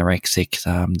because they're anorexic,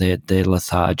 they're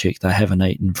lethargic, they haven't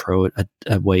eaten for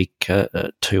a week,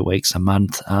 2 weeks, a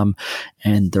month,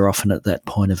 and they're often at that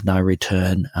point of no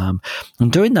return. And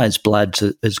doing those bloods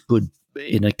is good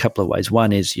in a couple of ways.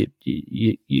 One is you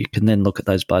can then look at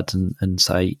those bloods and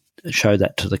say, show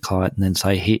that to the client, and then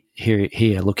say,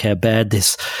 here, look how bad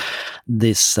this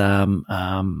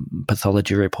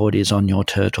pathology report is on your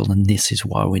turtle, and this is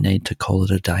why we need to call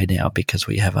it a day now, because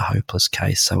we have a hopeless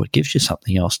case. So it gives you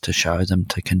something else to show them,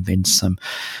 to convince them,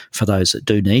 for those that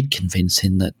do need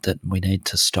convincing, that we need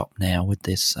to stop now with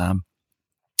this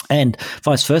And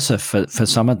vice versa, for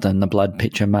some of them, the blood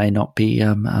picture may not be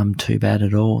too bad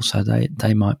at all. So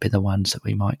they might be the ones that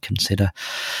we might consider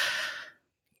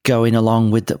going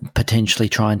along with potentially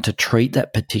trying to treat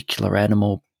that particular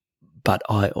animal. But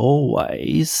I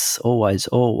always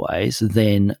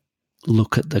then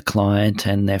look at the client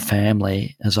and their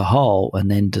family as a whole and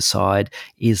then decide,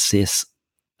 is this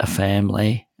a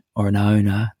family or an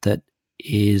owner that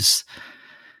is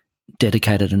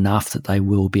dedicated enough that they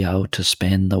will be able to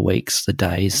spend the weeks, the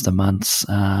days, the months,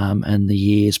 and the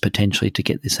years potentially to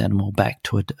get this animal back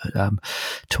to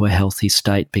a healthy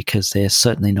state, because they're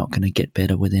certainly not going to get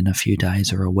better within a few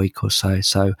days or a week or so.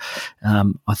 So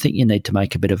I think you need to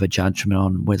make a bit of a judgment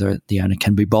on whether the owner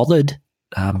can be bothered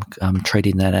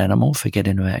treating that animal,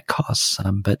 forgetting about costs,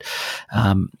 but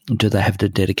do they have the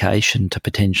dedication to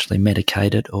potentially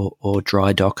medicate it or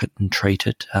dry dock it and treat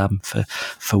it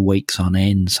for weeks on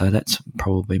end? So that's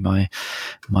probably my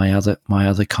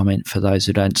other comment for those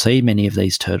who don't see many of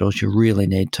these turtles. You really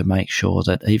need to make sure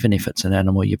that even if it's an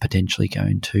animal you're potentially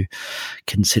going to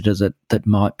consider that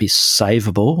might be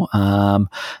savable,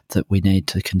 that we need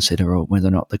to consider whether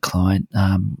or not the client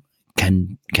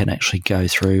can actually go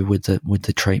through with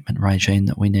the treatment regime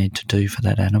that we need to do for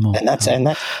that animal. And that's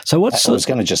so. I was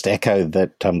going to just echo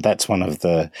that. That's one of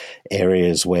the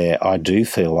areas where I do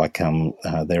feel like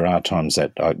there are times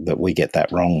that we get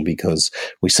that wrong, because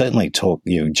we certainly talk.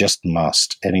 You just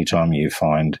must, anytime you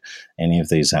find any of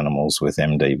these animals with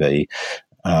MDB,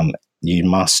 you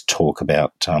must talk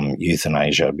about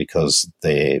euthanasia, because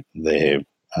they're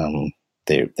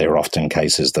often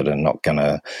cases that are not going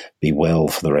to be well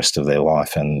for the rest of their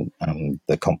life, and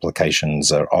the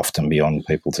complications are often beyond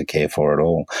people to care for at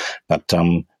all. But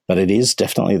it is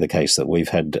definitely the case that we've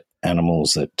had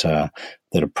animals that are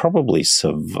probably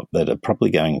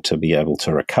going to be able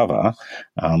to recover,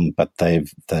 but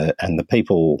the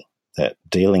people that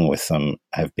dealing with them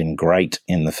have been great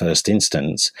in the first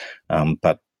instance,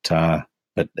 but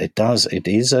it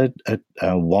is a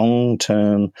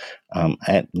long-term,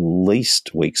 at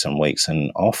least weeks and weeks,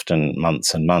 and often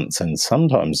months and months, and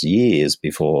sometimes years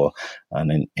before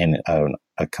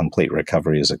a complete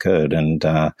recovery has occurred. And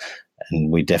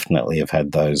we definitely have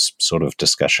had those sort of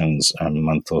discussions a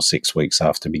month or 6 weeks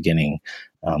after beginning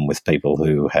with people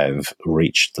who have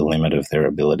reached the limit of their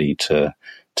ability to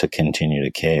continue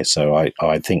to care. So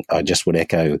I think I just would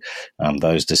echo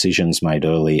those decisions made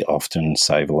early often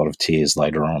save a lot of tears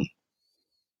later on.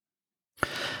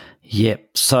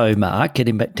 Yep. So, Mark, get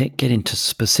into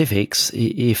specifics.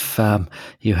 If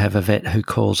you have a vet who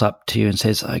calls up to you and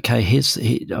says, okay,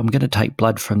 I'm going to take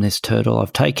blood from this turtle.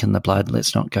 I've taken the blood.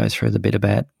 Let's not go through the bit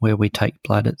about where we take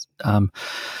blood,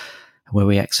 where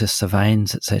we access the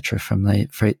veins, etc.,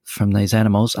 from these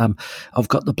animals. I've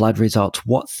got the blood results.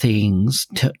 What things?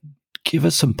 Give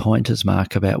us some pointers,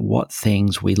 Mark, about what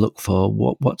things we look for.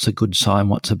 What's a good sign?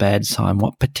 What's a bad sign?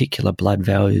 What particular blood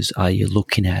values are you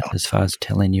looking at as far as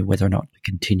telling you whether or not to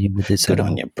continue with this? Good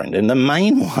on you, Brendan. The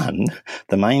main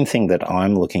thing that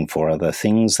I'm looking for are the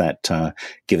things that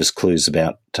give us clues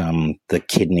about the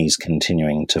kidneys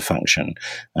continuing to function.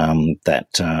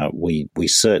 We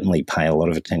certainly pay a lot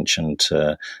of attention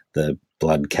to the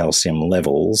blood calcium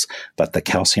levels, but the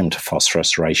calcium to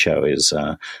phosphorus ratio is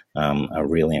a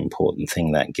really important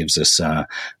thing that gives us a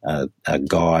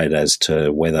guide as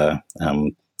to whether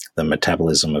the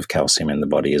metabolism of calcium in the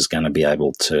body is going to be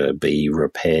able to be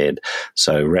repaired.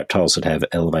 So reptiles that have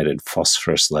elevated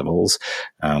phosphorus levels,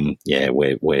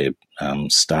 we're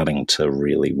starting to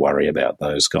really worry about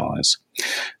those guys.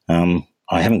 I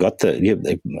haven't got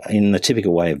in the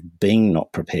typical way of being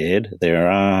not prepared, there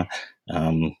are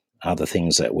other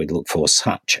things that we'd look for,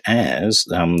 such as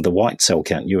the white cell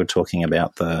count. You were talking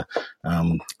about the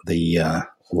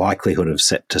likelihood of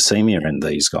septicemia in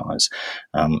these guys,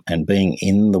 and being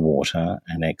in the water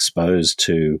and exposed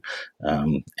to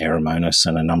Aeromonas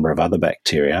and a number of other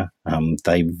bacteria,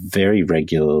 they very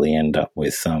regularly end up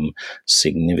with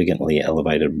significantly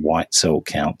elevated white cell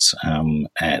counts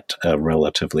at a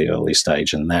relatively early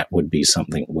stage, and that would be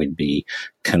something we'd be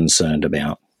concerned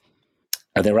about.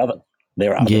 Are there other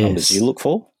numbers you look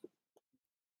for?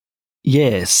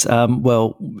 Yes.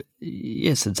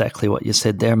 Yes, exactly what you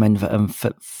said there. I mean,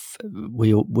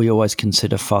 we always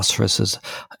consider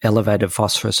elevated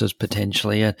phosphorus as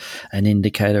potentially an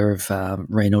indicator of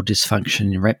renal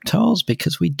dysfunction in reptiles,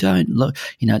 because we don't look,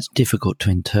 it's difficult to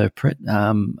interpret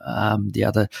the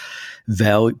other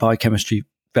biochemistry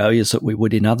values that we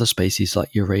would in other species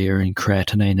like urea and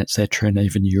creatinine, etc., and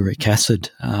even uric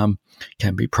acid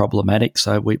can be problematic.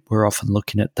 So we're often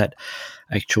looking at that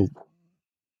actual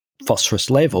phosphorus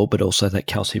level, but also that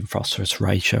calcium phosphorus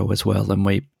ratio as well. And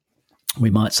we we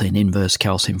might see an inverse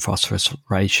calcium-phosphorus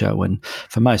ratio. And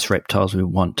for most reptiles, we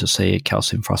want to see a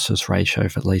calcium-phosphorus ratio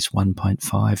of at least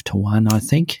 1.5 to 1, I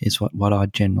think, is what I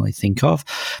generally think of.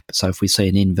 But so if we see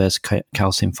an inverse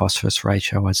calcium-phosphorus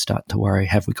ratio, I start to worry,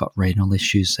 have we got renal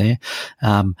issues there?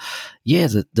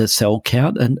 The cell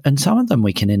count, and some of them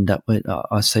we can end up with,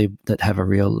 I see that have a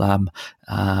real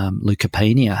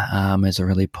leukopenia as a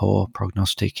really poor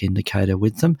prognostic indicator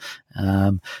with them.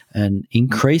 And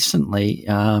increasingly,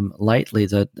 lately,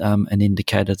 that an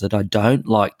indicator that I don't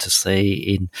like to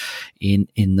see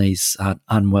in these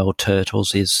unwell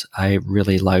turtles is a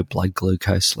really low blood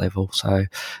glucose level. So,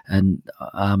 and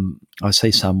I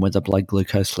see some with a blood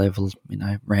glucose level,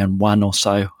 around 1 or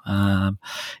so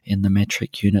in the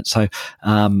metric unit. So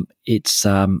it's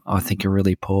I think a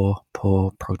really poor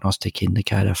prognostic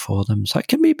indicator for them. So it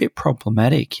can be a bit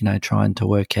problematic, trying to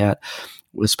work out,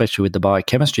 especially with the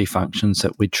biochemistry functions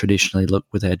that we traditionally look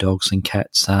with our dogs and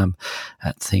cats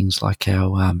at things like our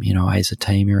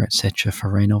azotemia, etc.,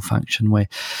 for renal function. Where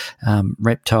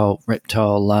reptile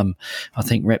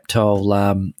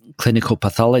clinical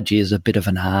pathology is a bit of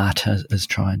an art as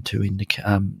trying to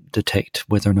detect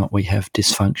whether or not we have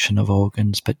dysfunction of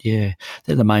organs. But yeah,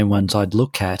 they're the main ones I'd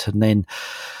look at, and then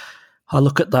I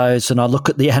look at those and I look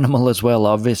at the animal as well,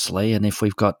 obviously. And if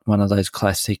we've got one of those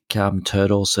classic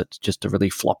turtles that's just a really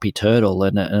floppy turtle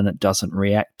and it doesn't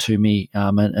react to me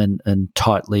and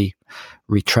tightly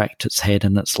retract its head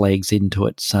and its legs into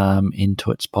its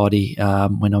body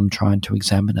when I'm trying to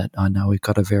examine it, I know we've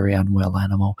got a very unwell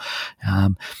animal.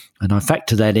 And I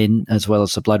factor that in as well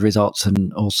as the blood results,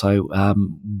 and also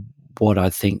what I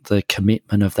think the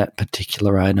commitment of that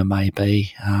particular owner may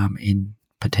be in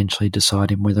potentially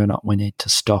deciding whether or not we need to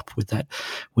stop with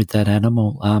that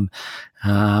animal.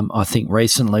 I think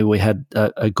recently we had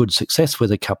a good success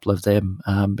with a couple of them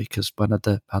because one of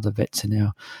the other vets in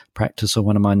our practice, or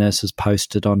one of my nurses,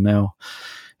 posted on our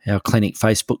clinic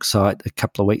Facebook site a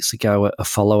couple of weeks ago a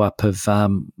follow-up of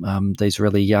these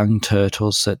really young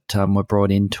turtles that were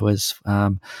brought into us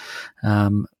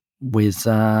with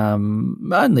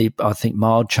only, I think,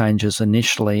 mild changes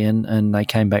initially, and they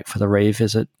came back for the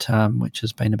revisit, which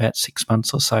has been about 6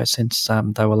 months or so since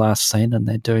they were last seen, and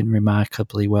they're doing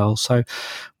remarkably well. So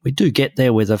we do get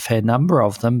there with a fair number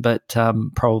of them, but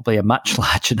probably a much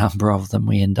larger number of them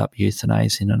we end up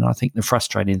euthanizing. And I think the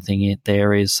frustrating thing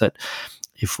there is that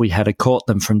if we had caught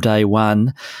them from day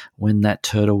one when that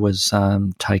turtle was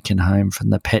taken home from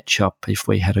the pet shop, if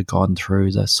we had gone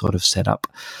through the sort of setup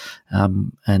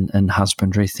and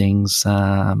husbandry things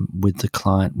with the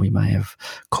client, we may have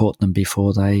caught them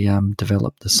before they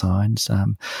developed the signs.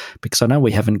 Because I know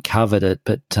we haven't covered it,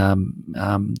 but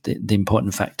the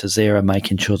important factors there are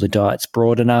making sure the diet's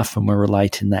broad enough and we're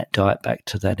relating that diet back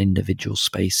to that individual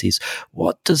species.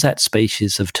 What does that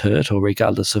species of turtle,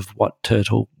 regardless of what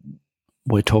turtle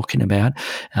we're talking about,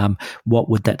 what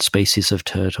would that species of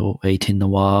turtle eat in the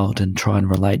wild, and try and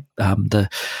relate the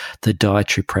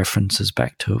dietary preferences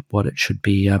back to what it should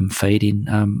be feeding.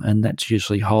 And that's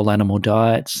usually whole animal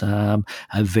diets, a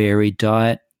varied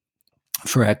diet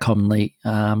for our commonly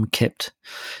kept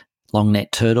long-neck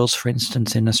turtles, for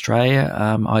instance, in Australia.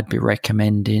 I'd be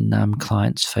recommending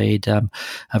clients feed a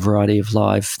variety of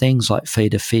live things like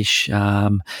feed a fish,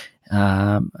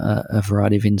 a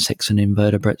variety of insects and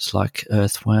invertebrates like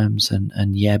earthworms and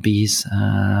yabbies,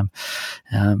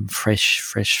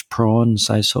 fresh prawns,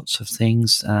 those sorts of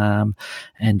things,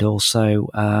 and also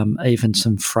even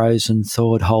some frozen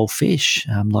thawed whole fish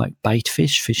like bait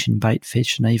fish, fishing bait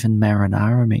fish, and even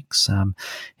marinara mix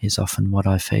is often what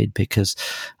I feed, because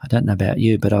I don't know about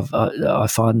you, but I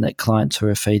find that clients who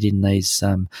are feeding these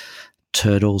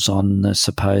turtles on the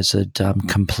supposed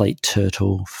complete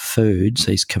turtle foods,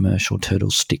 these commercial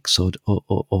turtle sticks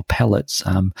or pellets,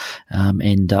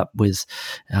 end up with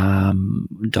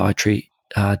dietary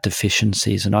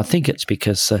deficiencies. And I think it's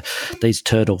because these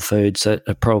turtle foods are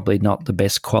probably not the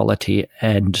best quality,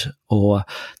 or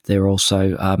they're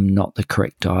also not the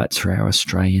correct diets for our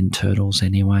Australian turtles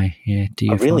anyway. Yeah, do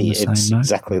you find the same? It's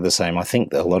exactly the same. I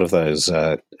think that a lot of those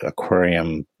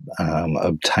aquarium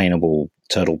obtainable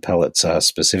turtle pellets are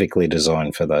specifically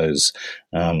designed for those,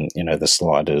 the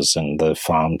sliders and the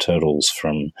farm turtles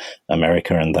from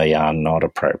America, and they are not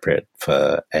appropriate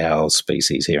for our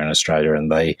species here in Australia. And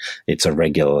it's a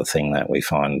regular thing that we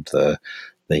find the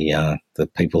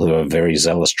people who are very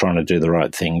zealous trying to do the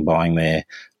right thing, buying their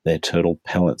turtle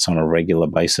pellets on a regular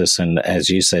basis. And as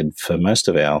you said, for most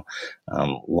of our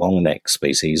long neck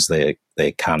species, they're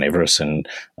carnivorous, and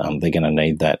they're going to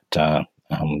need that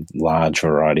large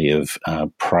variety of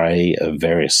prey of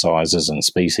various sizes and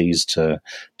species to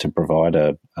provide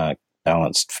a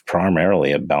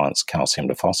primarily a balanced calcium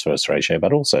to phosphorus ratio,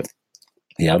 but also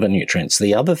the other nutrients.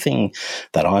 The other thing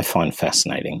that I find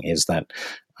fascinating is that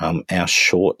our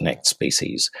short-necked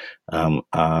species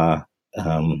are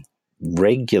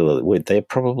regular. They're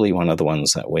probably one of the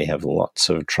ones that we have lots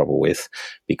of trouble with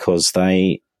because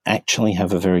they actually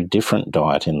have a very different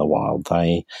diet in the wild.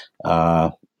 They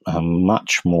are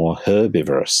much more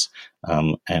herbivorous,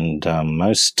 and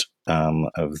most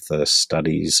of the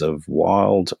studies of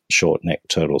wild short-necked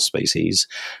turtle species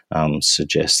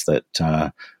suggest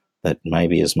that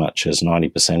maybe as much as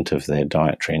 90% of their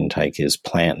dietary intake is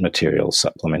plant material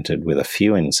supplemented with a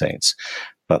few insects.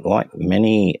 But like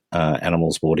many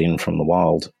animals brought in from the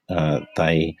wild,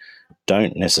 they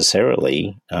don't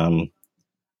necessarily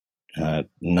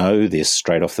know this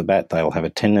straight off the bat. They'll have a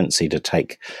tendency to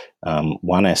take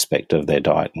one aspect of their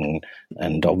diet,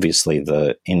 and obviously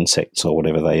the insects or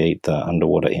whatever they eat, the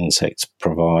underwater insects,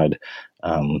 provide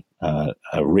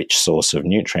a rich source of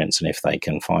nutrients, and if they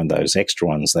can find those extra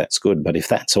ones, that's good. But if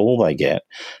that's all they get,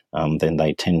 then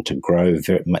they tend to grow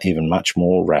even much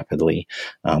more rapidly,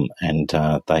 and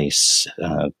they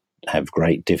have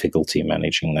great difficulty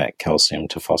managing that calcium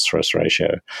to phosphorus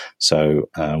ratio. So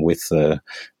with the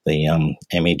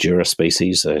Hemidura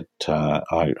species,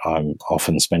 I'm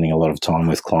often spending a lot of time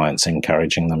with clients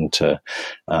encouraging them to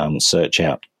search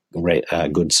out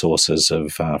good sources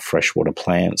of freshwater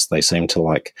plants. They seem to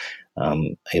like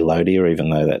Elodia, even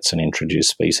though that's an introduced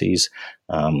species.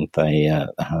 A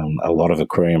lot of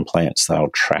aquarium plants they'll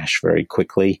trash very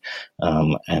quickly,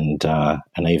 and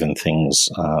even things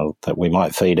that we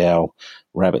might feed our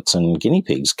rabbits and guinea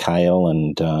pigs, kale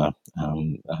and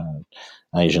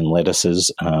Asian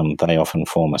lettuces, they often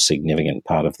form a significant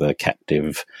part of the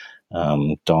captive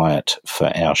diet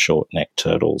for our short-necked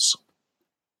turtles.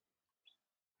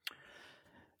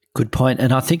 Good point,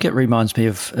 and I think it reminds me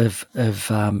of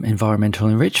environmental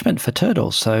enrichment for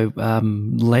turtles. So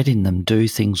letting them do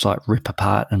things like rip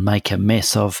apart and make a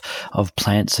mess of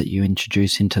plants that you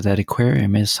introduce into that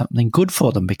aquarium is something good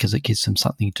for them because it gives them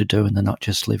something to do, and they're not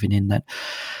just living in that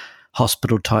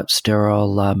hospital-type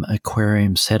sterile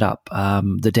aquarium setup.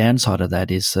 The downside of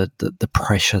that is that the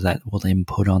pressure that will then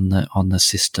put on the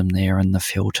system there and the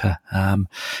filter,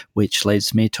 which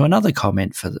leads me to another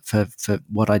comment for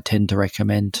what I tend to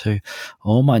recommend to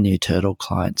all my new turtle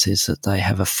clients is that they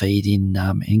have a feed-in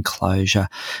enclosure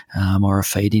or a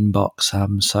feed-in box.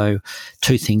 So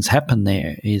two things happen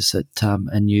there is that,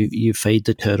 and you feed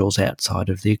the turtles outside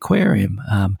of the aquarium.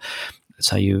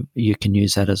 So you can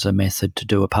use that as a method to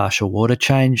do a partial water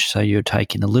change. So you're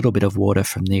taking a little bit of water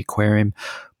from the aquarium,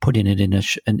 putting it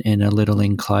in a little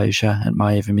enclosure. It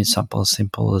may even be something as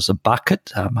simple as a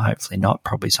bucket. Hopefully not.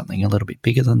 Probably something a little bit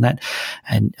bigger than that.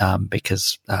 And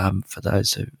because for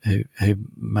those who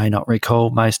may not recall,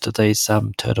 most of these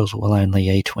turtles will only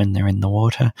eat when they're in the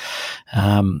water.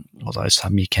 Although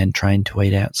some you can train to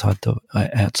eat outside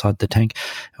the tank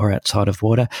or outside of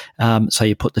water. So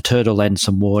you put the turtle and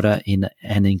some water in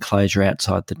an enclosure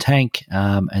outside the tank,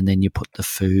 and then you put the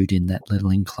food in that little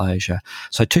enclosure.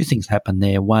 So two things happen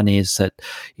there. One is that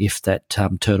if that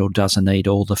turtle doesn't eat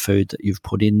all the food that you've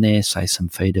put in there, say some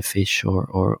feeder fish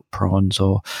or prawns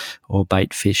or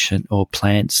bait fish or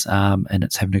plants, and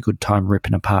it's having a good time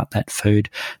ripping apart that food,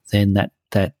 then that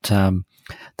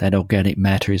organic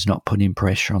matter is not putting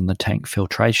pressure on the tank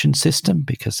filtration system,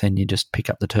 because then you just pick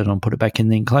up the turtle and put it back in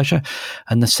the enclosure.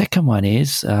 And the second one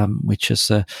is, which is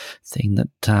the thing that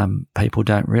people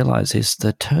don't realize, is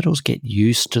the turtles get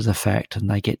used to the fact and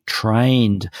they get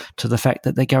trained to the fact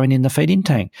that they're going in the feed-in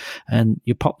tank. And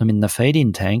you pop them in the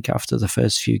feed-in tank after the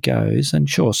first few goes, and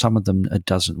sure, some of them it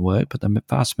doesn't work, but the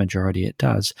vast majority it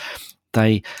does.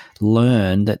 They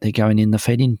learn that they're going in the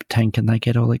feeding tank and they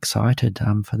get all excited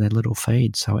for their little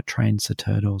feed. So it trains the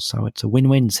turtles. So it's a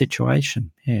win-win situation,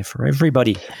 for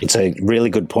everybody. It's a really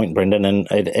good point, Brendan. And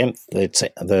it's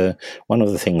one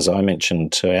of the things I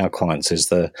mentioned to our clients is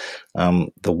the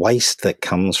waste that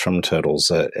comes from turtles.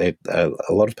 A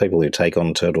lot of people who take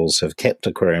on turtles have kept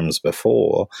aquariums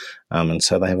before, and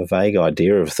so they have a vague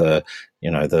idea of the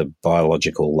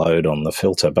biological load on the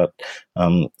filter, but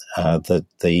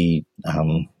the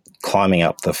climbing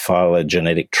up the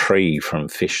phylogenetic tree from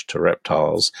fish to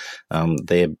reptiles,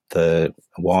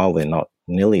 while they're not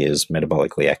nearly as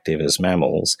metabolically active as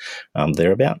mammals,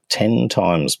 they're about 10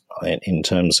 times in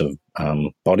terms of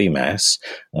body mass.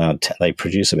 They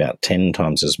produce about 10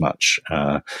 times as much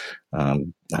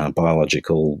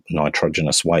biological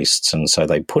nitrogenous wastes. And so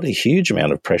they put a huge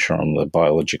amount of pressure on the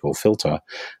biological filter.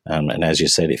 And as you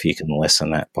said, if you can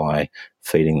lessen that by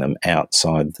feeding them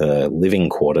outside the living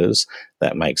quarters,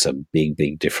 that makes a big,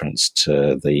 big difference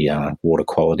to the water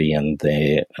quality and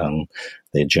their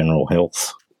general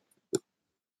health.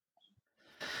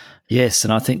 Yes,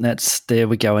 and I think there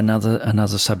we go,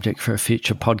 another subject for a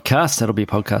future podcast. That'll be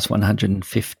podcast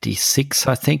 156,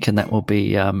 I think, and that will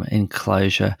be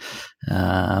enclosure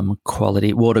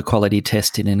quality, water quality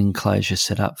testing and enclosure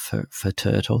set up for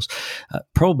turtles.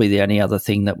 Probably the only other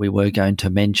thing that we were going to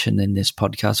mention in this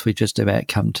podcast, we've just about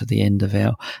come to the end of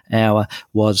our hour,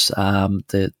 was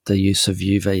the use of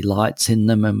UV lights in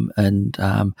them, and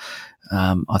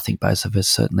I think both of us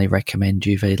certainly recommend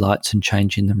UV lights and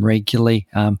changing them regularly.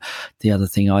 The other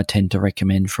thing I tend to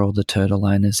recommend for all the turtle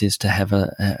owners is to have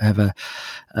a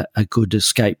good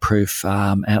escape-proof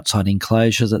outside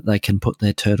enclosure that they can put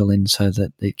their turtle in, so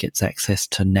that it gets access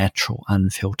to natural,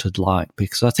 unfiltered light.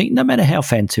 Because I think no matter how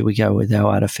fancy we go with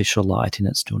our artificial lighting,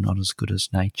 it's still not as good as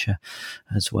nature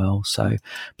as well. So,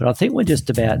 but I think we're just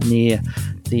about near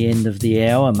the end of the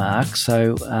hour mark.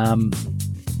 So,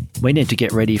 we need to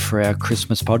get ready for our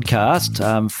Christmas podcast.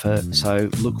 So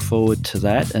look forward to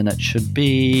that, and it should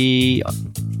be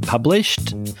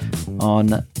published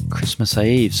on Christmas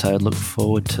Eve. So look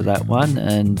forward to that one,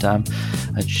 and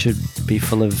it should be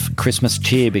full of Christmas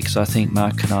cheer, because I think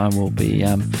Mark and I will be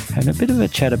having a bit of a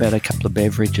chat about a couple of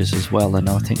beverages as well, and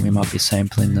I think we might be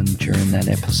sampling them during that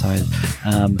episode.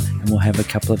 And we'll have a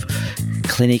couple of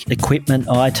clinic equipment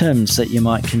items that you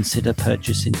might consider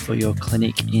purchasing for your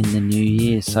clinic in the new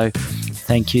year. So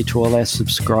thank you to all our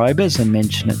subscribers, and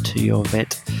mention it to your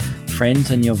vet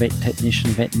friends and your vet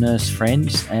technician, vet nurse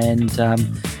friends, and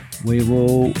we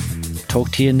will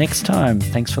talk to you next time.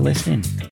 Thanks for listening.